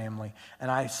of your family.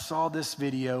 And I saw this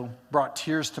video, brought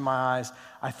tears to my eyes.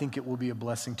 I think it will be a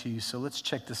blessing to you. So let's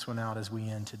check this one out as we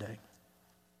end today.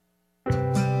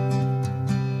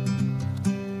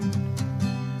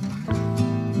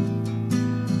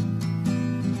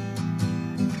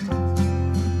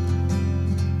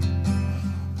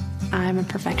 I'm a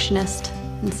perfectionist,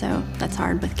 and so that's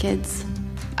hard with kids.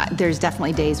 There's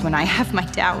definitely days when I have my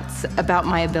doubts about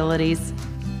my abilities.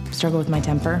 Struggle with my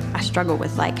temper. I struggle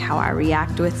with how I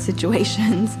react with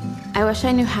situations. I wish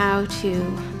I knew how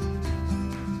to,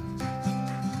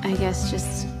 I guess,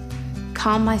 just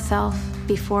calm myself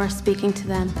before speaking to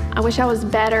them. I wish I was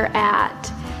better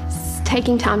at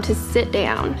taking time to sit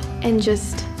down and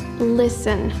just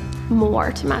listen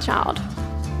more to my child.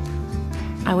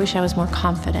 I wish I was more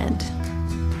confident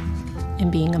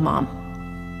in being a mom.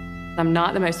 I'm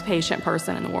not the most patient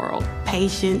person in the world.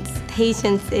 Patience.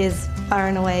 Patience is far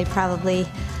and away probably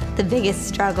the biggest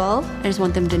struggle. I just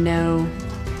want them to know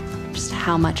just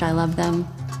how much I love them.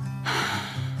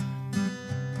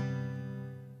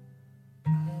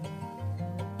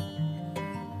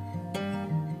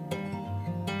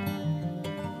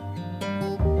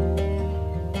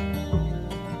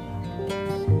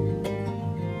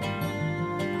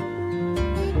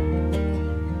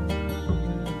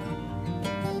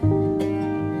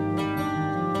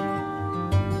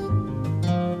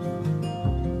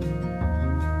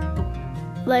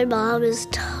 My mom is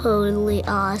totally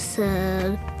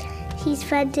awesome. She's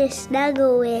fun to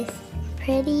snuggle with.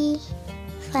 Pretty,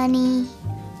 funny.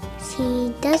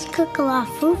 She does cook a lot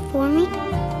of food for me.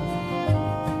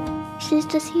 She's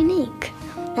just unique.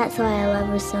 That's why I love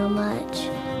her so much.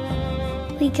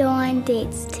 We go on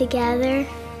dates together.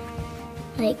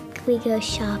 We go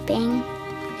shopping.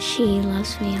 She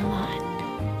loves me a lot.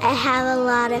 I have a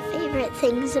lot of favorite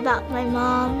things about my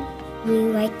mom. We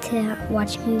like to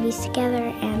watch movies together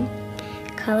and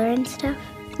color and stuff.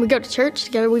 We go to church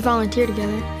together, we volunteer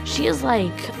together. She is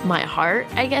like my heart,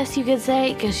 I guess you could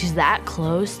say, because she's that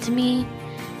close to me.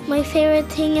 My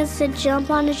favorite thing is to jump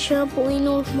on a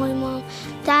trampoline with my mom.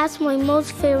 That's my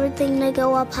most favorite thing, to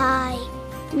go up high.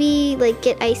 We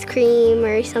get ice cream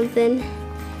or something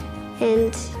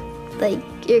and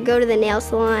you go to the nail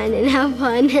salon and have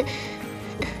fun.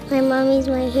 My mommy's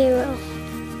my hero.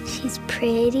 She's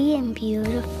pretty and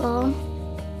beautiful.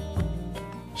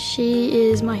 She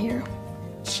is my hero.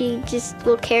 She just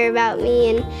will care about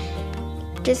me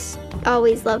and just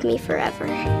always love me forever.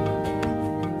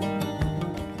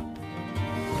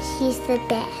 She's the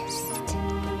best.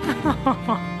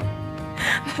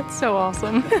 That's so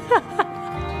awesome.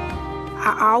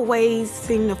 I always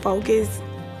seem to focus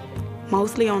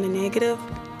mostly on the negative,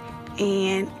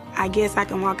 and I guess I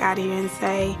can walk out here and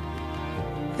say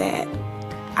that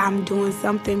I'm doing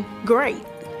something great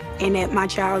and that my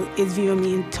child is viewing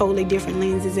me in totally different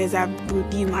lenses as I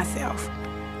view myself.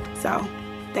 So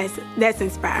that's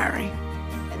inspiring.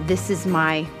 This is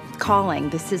my calling.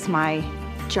 This is my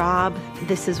job.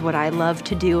 This is what I love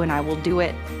to do, and I will do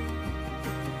it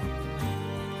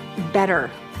better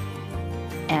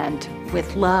and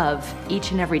with love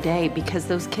each and every day, because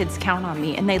those kids count on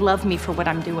me and they love me for what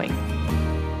I'm doing.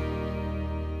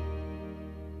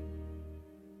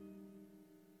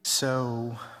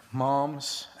 So,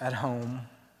 moms at home,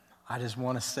 I just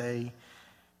want to say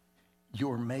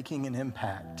you're making an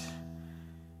impact.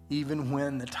 Even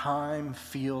when the time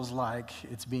feels like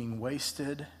it's being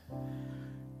wasted,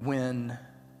 when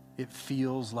it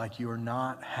feels like you're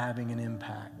not having an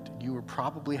impact, you are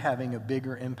probably having a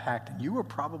bigger impact, and you are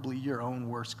probably your own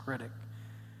worst critic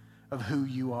of who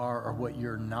you are or what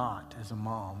you're not as a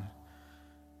mom.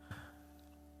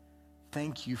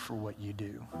 Thank you for what you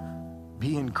do.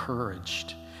 Be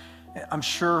encouraged. I'm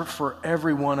sure for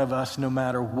every one of us, no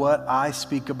matter what I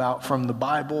speak about from the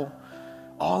Bible,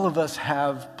 all of us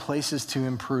have places to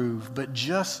improve, but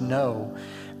just know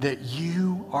that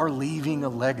you are leaving a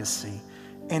legacy,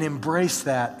 and embrace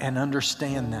that and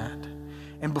understand that.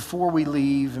 And before we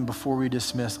leave and before we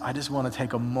dismiss, I just want to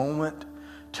take a moment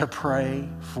to pray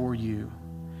for you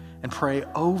and pray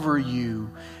over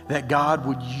you that God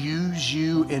would use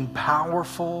you in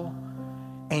powerful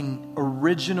and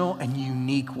original and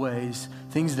unique ways,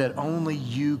 things that only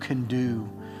you can do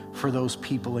for those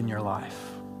people in your life.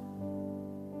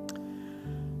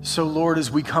 So Lord,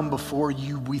 as we come before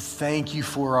you, we thank you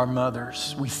for our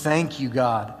mothers. We thank you,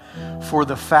 God, for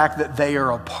the fact that they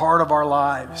are a part of our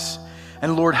lives.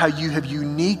 And Lord, how you have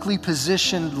uniquely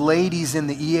positioned ladies in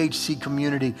the EHC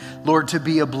community, Lord, to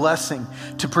be a blessing,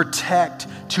 to protect,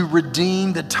 to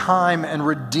redeem the time and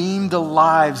redeem the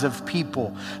lives of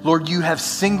people. Lord, you have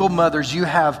single mothers, you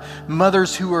have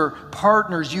mothers who are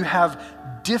partners, you have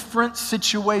different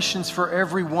situations for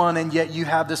everyone, and yet you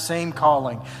have the same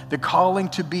calling, the calling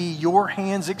to be your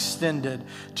hands extended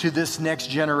to this next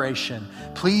generation.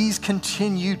 Please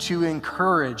continue to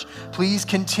encourage. Please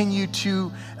continue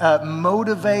to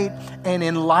motivate and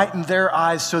enlighten their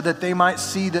eyes so that they might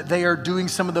see that they are doing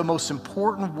some of the most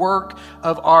important work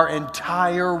of our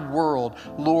entire world.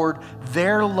 Lord,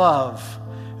 their love,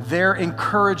 their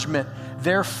encouragement,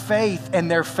 their faith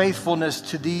and their faithfulness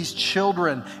to these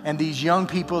children and these young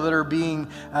people that are being,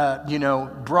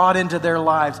 brought into their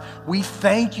lives. We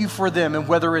thank you for them, and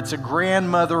whether it's a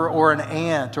grandmother or an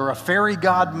aunt or a fairy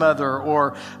godmother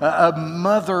or a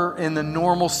mother in the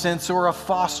normal sense or a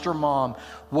foster mom,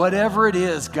 whatever it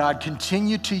is, God,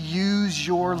 continue to use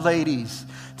your ladies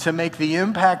to make the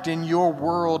impact in your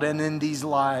world and in these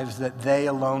lives that they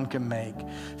alone can make.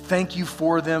 Thank you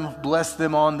for them. Bless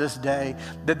them on this day,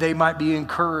 that they might be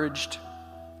encouraged,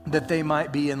 that they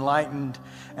might be enlightened,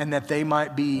 and that they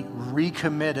might be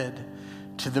recommitted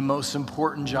to the most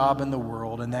important job in the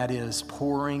world, and that is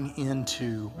pouring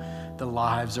into the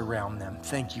lives around them.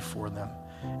 Thank you for them,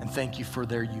 and thank you for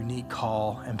their unique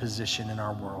call and position in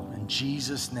our world. In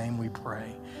Jesus' name we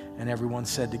pray. And everyone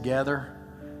said together,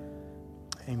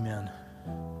 amen.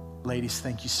 Ladies,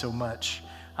 thank you so much.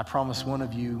 I promised one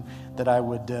of you that I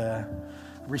would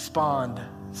respond.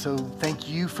 So thank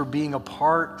you for being a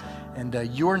part. And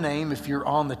your name, if you're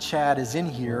on the chat, is in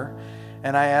here.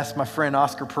 And I asked my friend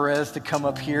Oscar Perez to come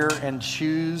up here and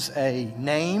choose a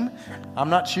name.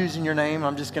 I'm not choosing your name.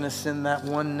 I'm just going to send that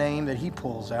one name that he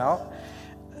pulls out.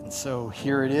 And so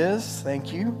here it is.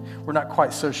 Thank you. We're not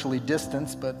quite socially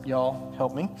distanced, but y'all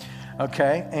help me.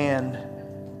 Okay, and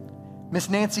Miss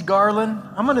Nancy Garland,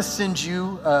 I'm going to send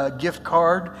you a gift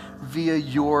card via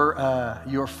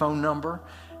your phone number.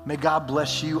 May God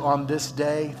bless you on this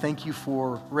day. Thank you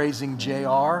for raising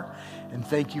JR, and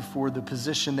thank you for the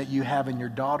position that you have in your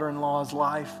daughter-in-law's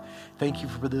life. Thank you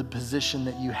for the position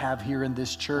that you have here in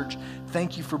this church.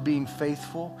 Thank you for being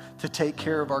faithful to take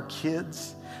care of our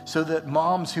kids so that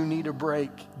moms who need a break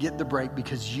get the break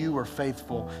because you are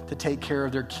faithful to take care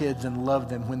of their kids and love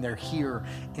them when they're here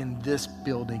in this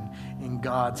building in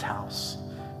God's house.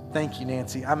 Thank you,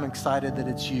 Nancy. I'm excited that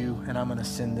it's you, and I'm going to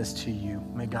send this to you.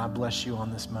 May God bless you on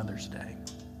this Mother's Day.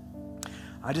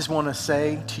 I just want to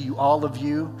say to you, all of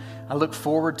you, I look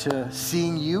forward to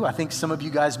seeing you. I think some of you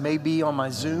guys may be on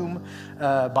my Zoom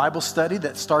Bible study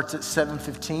that starts at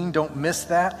 7:15. Don't miss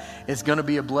that. It's going to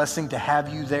be a blessing to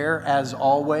have you there as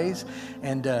always.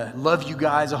 And love you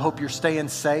guys. I hope you're staying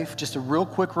safe. Just a real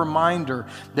quick reminder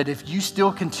that if you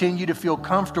still continue to feel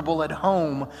comfortable at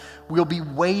home, we'll be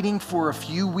waiting for a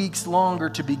few weeks longer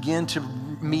to begin to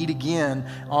meet again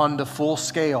on the full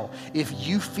scale. If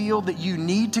you feel that you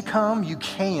need to come, you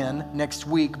can next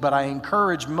week, but I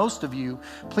encourage most of you,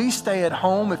 please stay at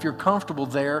home if you're comfortable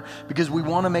there, because we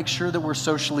want to make sure that we're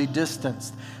socially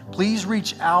distanced. Please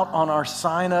reach out on our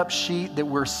sign-up sheet that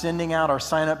we're sending out, our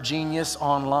Sign-Up Genius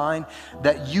online,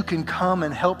 that you can come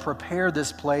and help prepare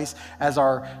this place as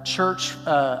our church,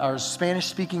 our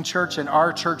Spanish-speaking church and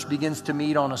our church begins to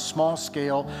meet on a small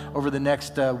scale over the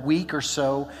next week or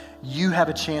so. You have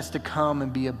a chance to come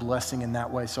and be a blessing in that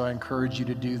way, so I encourage you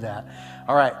to do that.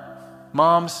 All right,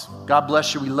 moms, God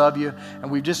bless you. We love you,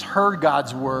 and we've just heard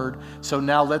God's word, so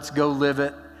now let's go live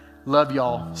it. Love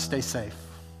y'all. Stay safe.